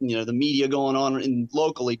all the the media going on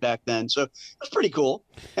locally back then. So it was pretty cool.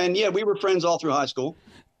 And yeah, we were friends all through high school.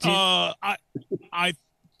 I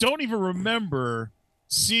don't even remember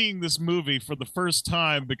seeing this movie for the first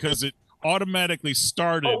time because it automatically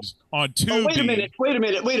started on Tubi. Wait a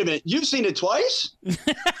minute. You've seen it twice?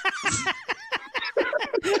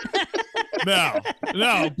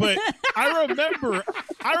 No, but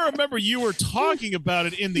I remember you were talking about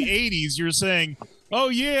it in the 80s. You were saying, "Oh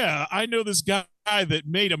yeah, I know this guy that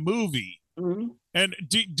made a movie." Mm-hmm. And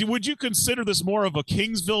would you consider this more of a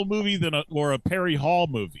Kingsville movie or a Perry Hall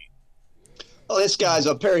movie? Oh, this guy's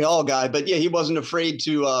a Perry Hall guy, but yeah, he wasn't afraid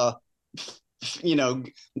to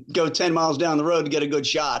go 10 miles down the road to get a good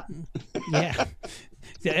shot. Yeah.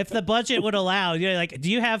 If the budget would allow, do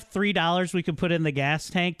you have $3 we could put in the gas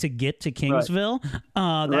tank to get to Kingsville?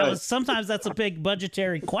 Right. Sometimes that's a big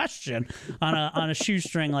budgetary question on a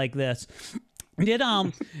shoestring like this. Did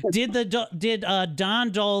Don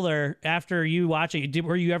Dohler, after you watching it,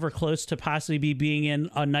 were you ever close to possibly being in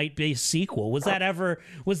a Nightbeast sequel? Was that ever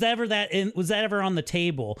on the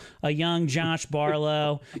table? A young Josh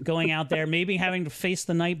Barlow going out there, maybe having to face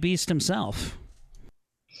the Nightbeast himself?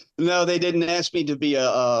 No, they didn't ask me to be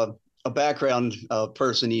a background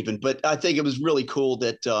person even, but I think it was really cool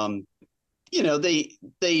that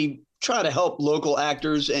they try to help local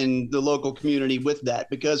actors and the local community with that,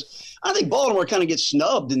 because I think Baltimore kind of gets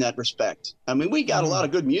snubbed in that respect. I mean, we got a lot of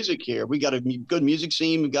good music here. We got a good music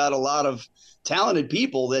scene. We got a lot of talented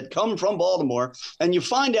people that come from Baltimore, and you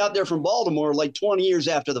find out they're from Baltimore like 20 years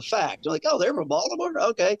after the fact. You're like, oh, they're from Baltimore?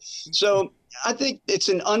 Okay. So I think it's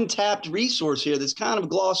an untapped resource here that's kind of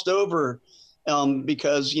glossed over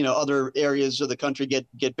because other areas of the country get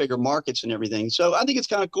bigger markets and everything. So I think it's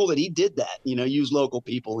kind of cool that he did that. Use local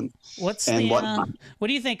people and what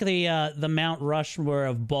do you think the Mount Rushmore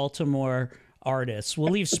of Baltimore artists?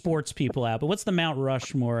 We'll leave sports people out, but what's the Mount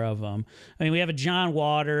Rushmore of them? I mean, we have a John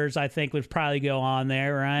Waters. I think would probably go on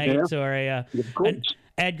there, right? Yeah. Or an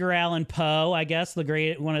Edgar Allan Poe, I guess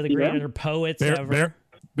one of the greater poets ever.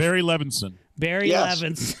 Barry Levinson.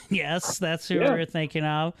 Levinson, yes, that's who we're thinking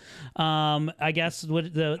of. I guess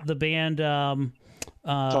what the band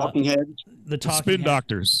Talking Heads, the Spin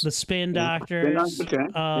Doctors, the Spin Doctors. Okay.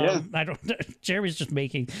 I don't. Jeremy's just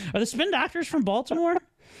making. Are the Spin Doctors from Baltimore?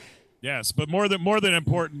 Yes, but more than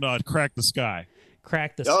important, Crack the Sky.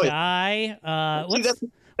 Crack the Sky.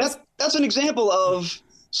 That's an example of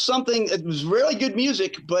something that was really good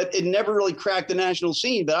music, but it never really cracked the national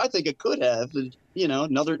scene. But I think it could have.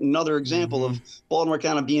 Another example of Baltimore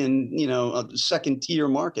kind of being, a second tier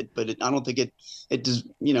market. But I don't think it does.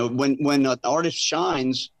 When an artist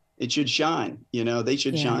shines, it should shine. They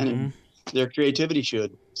should shine, and their creativity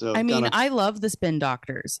should. So I mean, I love the Spin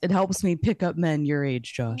Doctors. It helps me pick up men your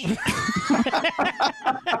age, Josh.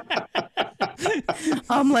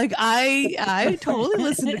 I'm like, I totally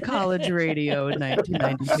listened to college radio in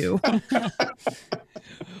 1992.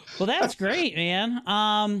 Well, that's great, man.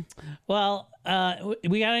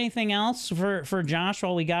 We got anything else for Josh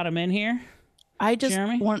while we got him in here? I just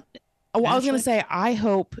want. Oh, I was going to say, I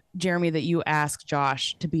hope, Jeremy, that you ask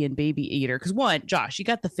Josh to be in Baby Eater. Because one, Josh, you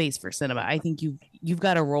got the face for cinema. I think you've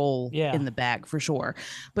got a role in the bag for sure.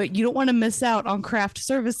 But you don't want to miss out on craft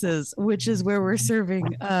services, which is where we're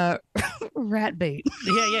serving rat bait.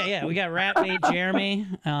 Yeah. We got rat bait, Jeremy.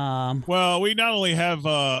 Well, we not only have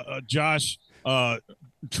Josh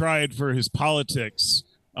tried for his politics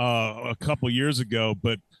a couple years ago,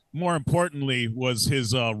 but more importantly was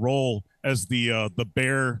his role as the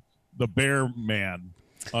bear man.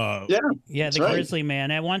 The Grizzly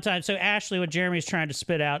Man at one time. So Ashley, what Jeremy's trying to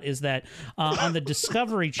spit out is that on the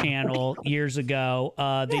Discovery Channel years ago,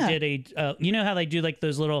 they did how they do like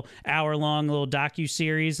those little hour-long little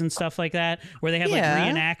docu-series and stuff like that, where they have like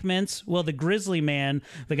reenactments. Well, the Grizzly Man,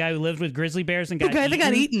 the guy who lived with grizzly bears and got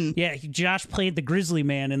eaten. Yeah, Josh played the Grizzly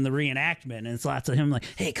Man in the reenactment, and it's lots of him like,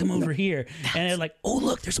 hey, come over here. And they're like, oh,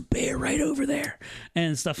 look, there's a bear right over there,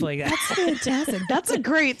 and stuff like that. That's fantastic. That's a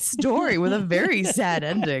great story with a very sad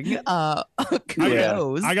ending.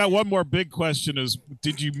 Kudos. I got one more big question: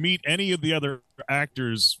 did you meet any of the other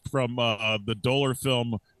actors from the Dohler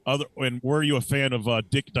film? And were you a fan of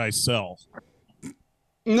Dick Dicel?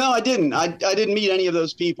 No, I didn't. I didn't meet any of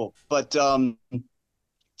those people. But I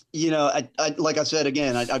like I said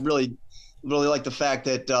again, I really like the fact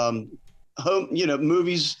that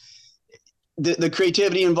movies. The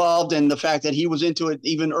creativity involved and the fact that he was into it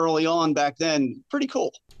even early on back then, pretty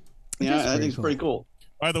cool. Yeah, I think it's pretty cool.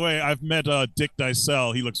 By the way, I've met Dick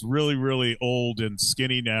Dicel. He looks really, really old and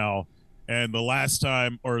skinny now. And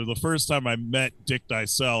the first time I met Dick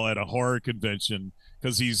Dicel at a horror convention,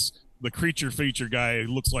 because he's the creature feature guy who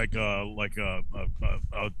looks like a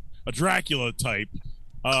Dracula type.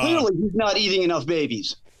 Clearly, he's not eating enough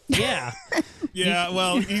babies. Yeah. Yeah,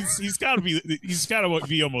 well, he's got to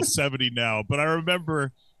be almost 70 now. But I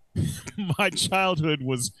remember my childhood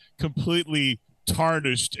was completely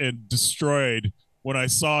tarnished and destroyed when I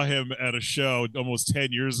saw him at a show almost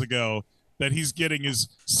 10 years ago. That he's getting his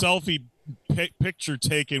selfie picture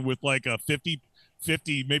taken with like a 50,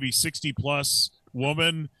 maybe 60 plus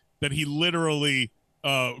woman. That he literally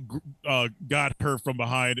got her from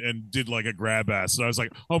behind and did like a grab ass. And I was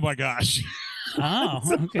like, oh my gosh. Oh,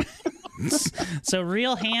 okay. So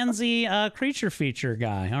real handsy creature feature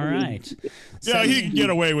guy. All right. Yeah, he can get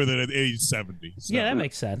away with it at age 70. So. Yeah, that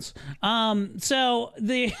makes sense. So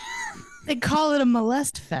the they call it a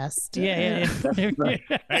molest fest. Yeah.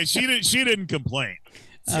 Hey, she didn't complain.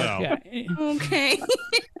 So. Okay.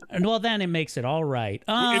 And well, then it makes it all right.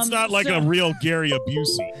 It's not like a real Gary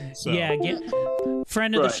Busey. So. Yeah,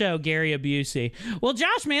 friend of the show, Gary Busey. Well,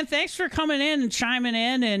 Josh, man, thanks for coming in and chiming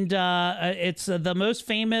in. And it's the most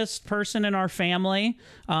famous person in our family,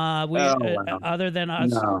 other than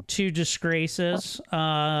us two disgraces.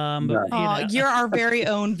 You're our very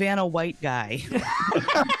own Vanna White guy.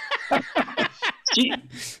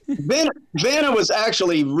 Vanna was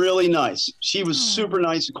actually really nice. She was super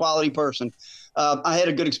nice, a quality person. I had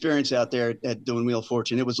a good experience out there at doing Wheel of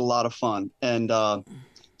Fortune. It was a lot of fun. And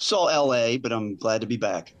saw L.A., but I'm glad to be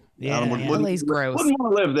back. Yeah, LA's gross. Wouldn't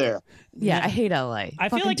want to live there. Yeah, I hate LA. I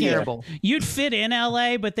feel like terrible. You'd fit in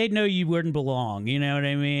LA, but they'd know you wouldn't belong. You know what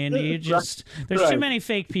I mean? There's too many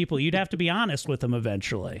fake people. You'd have to be honest with them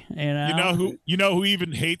eventually. You know who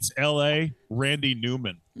even hates LA? Randy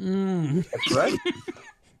Newman. That's right.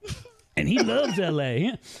 And he loves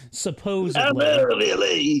LA, supposedly. I love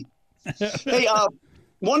LA. Hey,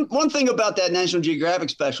 one thing about that National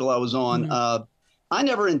Geographic special I was on, I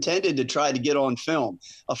never intended to try to get on film.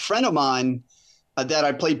 A friend of mine that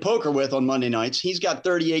I played poker with on Monday nights, he's got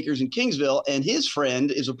 30 acres in Kingsville, and his friend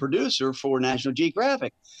is a producer for National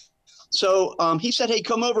Geographic. So he said, hey,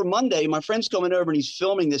 come over Monday. My friend's coming over, and he's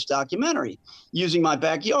filming this documentary using my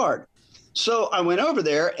backyard. So I went over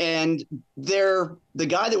there, and the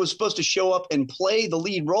guy that was supposed to show up and play the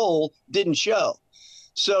lead role didn't show.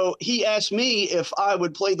 So he asked me if I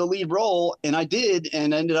would play the lead role, and I did,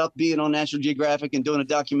 and ended up being on National Geographic and doing a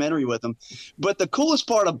documentary with him. But the coolest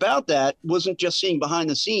part about that wasn't just seeing behind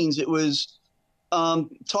the scenes. It was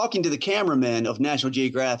talking to the cameramen of National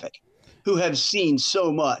Geographic, who have seen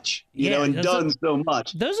so much, and done so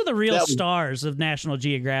much. Those are the real stars of National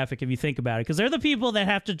Geographic, if you think about it, because they're the people that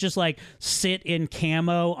have to just like sit in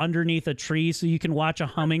camo underneath a tree so you can watch a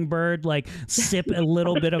hummingbird like sip a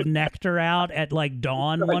little bit of nectar out at like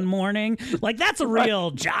dawn one morning. Like that's a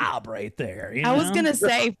real job right there. I was going to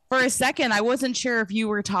say for a second, I wasn't sure if you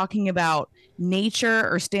were talking about nature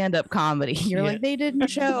or stand-up comedy. You're like, they didn't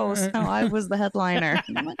show, so I was the headliner.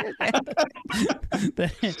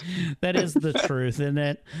 That is the truth, isn't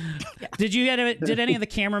it? Yeah. Did any of the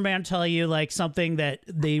cameraman tell you like something that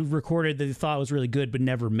they recorded that they thought was really good but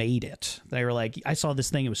never made it? They were like, I saw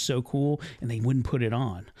this thing, it was so cool, and they wouldn't put it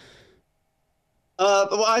on.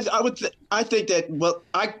 Well, I think that. Well,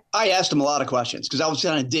 I asked him a lot of questions because I was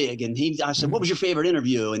trying to dig, and I said, "What was your favorite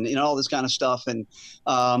interview?" and all this kind of stuff. And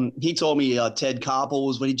he told me Ted Koppel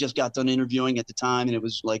was what he just got done interviewing at the time, and it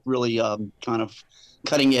was like really kind of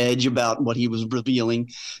cutting edge about what he was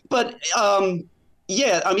revealing. But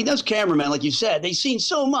yeah, I mean, those cameramen, like you said, they've seen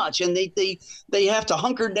so much, and they have to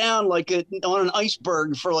hunker down like on an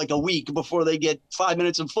iceberg for like a week before they get 5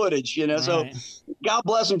 minutes of footage, Right. So God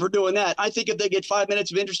bless them for doing that. I think if they get 5 minutes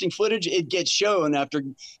of interesting footage, it gets shown after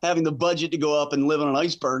having the budget to go up and live on an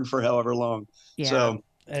iceberg for however long. Yeah. So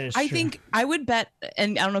I think I would bet,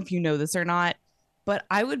 and I don't know if you know this or not, but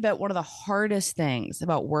I would bet one of the hardest things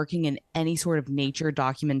about working in any sort of nature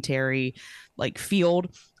documentary like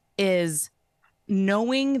field is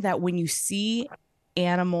knowing that when you see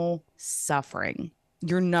animal suffering,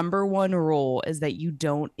 your number one rule is that you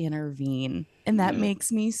don't intervene. And that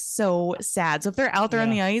makes me so sad. So if they're out there on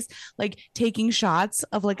the ice, like taking shots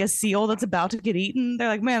of like a seal that's about to get eaten, they're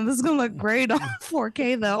like, man, this is going to look great on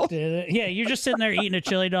 4K though. Yeah, you're just sitting there eating a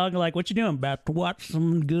chili dog like, what you doing? About to watch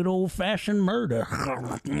some good old fashioned murder.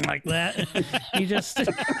 Like that. You just...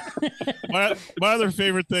 my other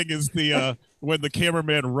favorite thing is the when the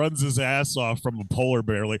cameraman runs his ass off from a polar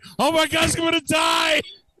bear, like, oh my gosh, I'm going to die.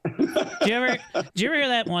 Did you ever hear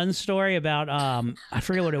that one story about I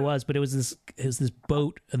forget what it was, but it was this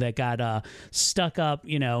boat that got stuck up,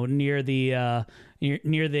 near the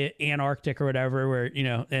near the Antarctic or whatever, where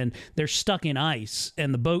and they're stuck in ice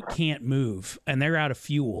and the boat can't move and they're out of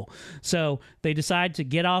fuel. So they decide to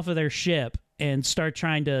get off of their ship and start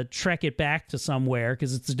trying to trek it back to somewhere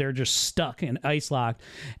because they're just stuck and ice locked.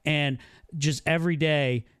 And just every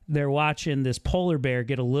day they're watching this polar bear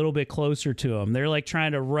get a little bit closer to them. They're like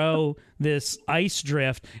trying to row this ice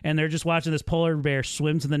drift, and they're just watching this polar bear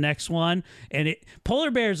swim to the next one. And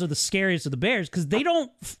polar bears are the scariest of the bears because they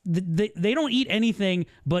don't eat anything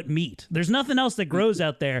but meat. There's nothing else that grows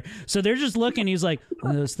out there. So they're just looking. He's like,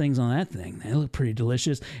 well, those things on that thing, they look pretty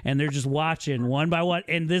delicious. And they're just watching one by one.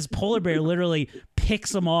 And this polar bear literally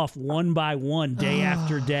picks them off one by one, day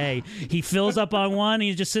after day. He fills up on one. And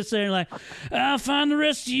he just sits there and like, I'll find the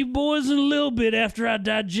rest of you boys in a little bit after I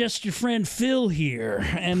digest your friend Phil here.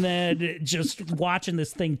 And then just watching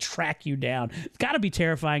this thing track you down. It's got to be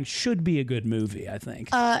terrifying. Should be a good movie, I think.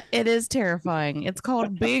 It is terrifying. It's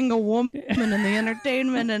called Being a Woman in the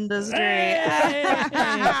Entertainment Industry.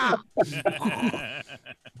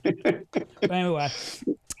 Anyway.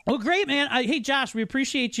 Well, great, man. Hey, Josh, we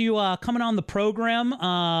appreciate you coming on the program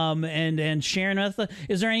and sharing with us.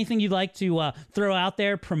 Is there anything you'd like to throw out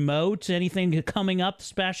there, promote, anything coming up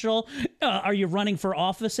special? Are you running for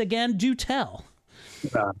office again? Do tell.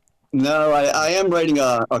 No, I am writing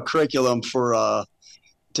a curriculum for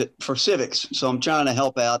civics. So I'm trying to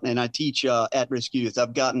help out, and I teach at-risk youth.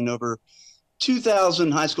 I've gotten over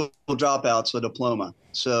 2,000 high school dropouts a diploma.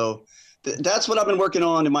 So that's what I've been working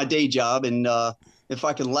on in my day job. And if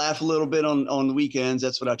I can laugh a little bit on the weekends,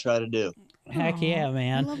 that's what I try to do. Heck yeah,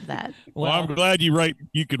 man. I love that. Well, I'm glad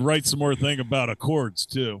you could write some more thing about accords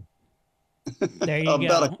too. There you go.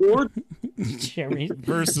 About accord?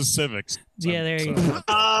 Versus civics. Yeah, there you go.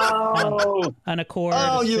 Oh, an accord.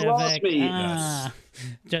 Oh, you civic. lost me.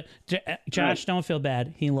 Josh, don't feel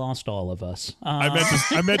bad. He lost all of us. I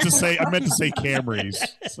meant to say Camrys.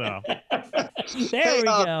 So there we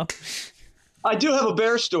go. I do have a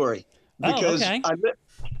bear story because okay.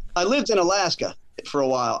 I lived in Alaska for a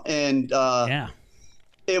while, and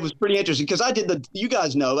it was pretty interesting because I did you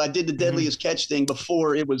guys know, I did the deadliest catch thing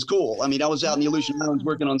before it was cool. I mean, I was out in the Aleutian Islands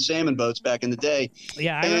working on salmon boats back in the day.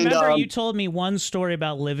 Yeah, I remember you told me one story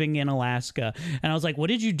about living in Alaska, and I was like, what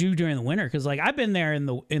did you do during the winter? Because like I've been there in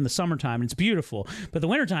the summertime and it's beautiful, but the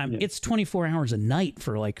wintertime it's 24 hours a night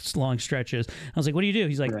for like long stretches. I was like, what do you do?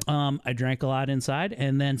 He's like, I drank a lot inside,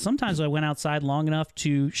 and then sometimes I went outside long enough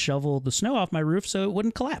to shovel the snow off my roof so it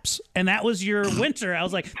wouldn't collapse. And that was your winter. I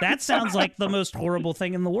was like, that sounds like the most horrible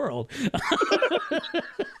thing in the world.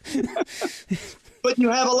 But you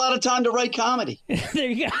have a lot of time to write comedy. There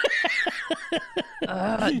you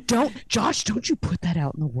go. Don't you put that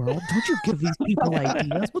out in the world. Don't you give these people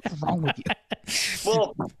ideas. What's wrong with you?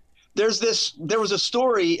 Well, there was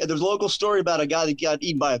a local story about a guy that got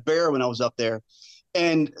eaten by a bear when I was up there,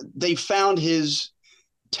 and they found his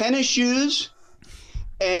tennis shoes,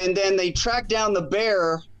 and then they tracked down the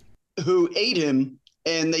bear who ate him,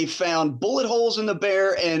 and they found bullet holes in the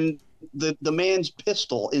bear and the man's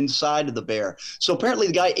pistol inside of the bear. So apparently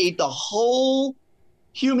the guy ate the whole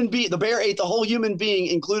human being. The bear ate the whole human being,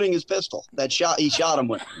 including his pistol. He shot him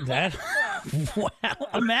with. Wow.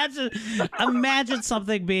 Imagine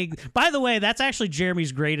something being. By the way, that's actually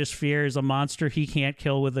Jeremy's greatest fear is a monster he can't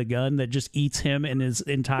kill with a gun that just eats him and his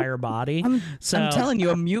entire body. I'm telling you,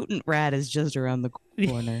 a mutant rat is just around the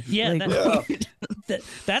corner. Yeah, like,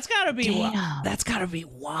 that's gotta be that's gotta be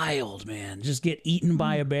wild, man. Just get eaten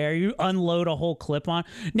by a bear. You unload a whole clip on.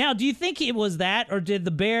 Now, do you think it was that, or did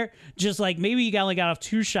the bear just like maybe you only got off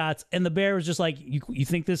 2 shots, and the bear was just like you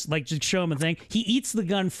think this, like just show him a thing. He eats the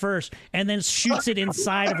gun first and then shoots it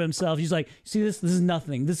inside of himself. He's like, see this is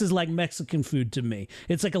nothing. This is like Mexican food to me.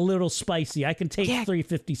 It's like a little spicy. I can take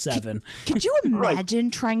 357. Could you imagine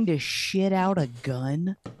trying to shit out a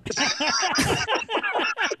gun?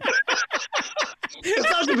 It's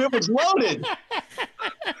as if it was loaded.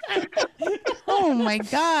 Oh my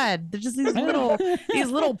God! They're just these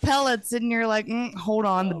little pellets, and you're like, hold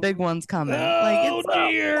on, the big one's coming. Oh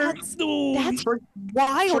dear, that's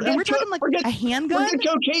wild. And we're talking like a handgun. Forget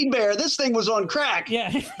Cocaine Bear. This thing was on crack.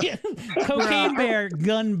 Yeah, Cocaine Bear,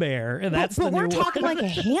 Gun Bear. That's but we're new talking like a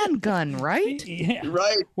handgun, right? Yeah,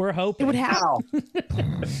 right. We're hoping it would have.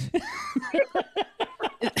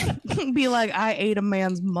 Be like, I ate a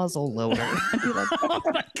man's muzzle loader. Be like, oh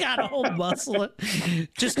my God, a whole muscle.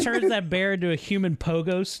 Just turns that bear into a human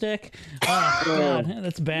pogo stick. Oh God,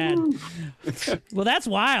 that's bad. Well, that's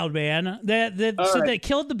wild, man. They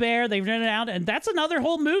killed the bear. They ran it out, and that's another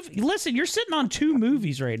whole movie. Listen, you're sitting on 2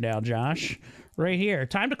 movies right now, Josh. Right here.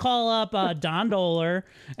 Time to call up Don Dohler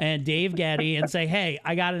and Dave Getty and say, hey,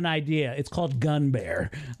 I got an idea. It's called Gun Bear.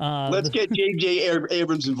 Let's get J.J.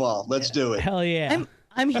 Abrams involved. Let's do it. Hell yeah.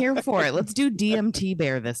 I'm here for it. Let's do DMT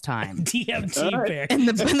Bear this time. DMT Bear. And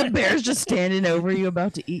the bear's just standing over you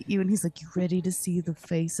about to eat you. And he's like, you ready to see the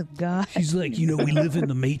face of God? He's like, we live in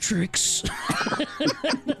the Matrix.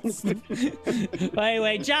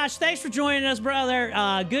 Anyway, Josh, thanks for joining us, brother.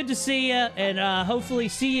 Good to see you. And hopefully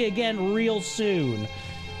see you again real soon.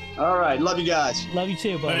 All right. Love you guys. Love you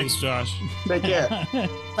too, buddy. Thanks, Josh. Take care.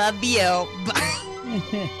 Love you.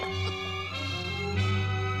 Bye.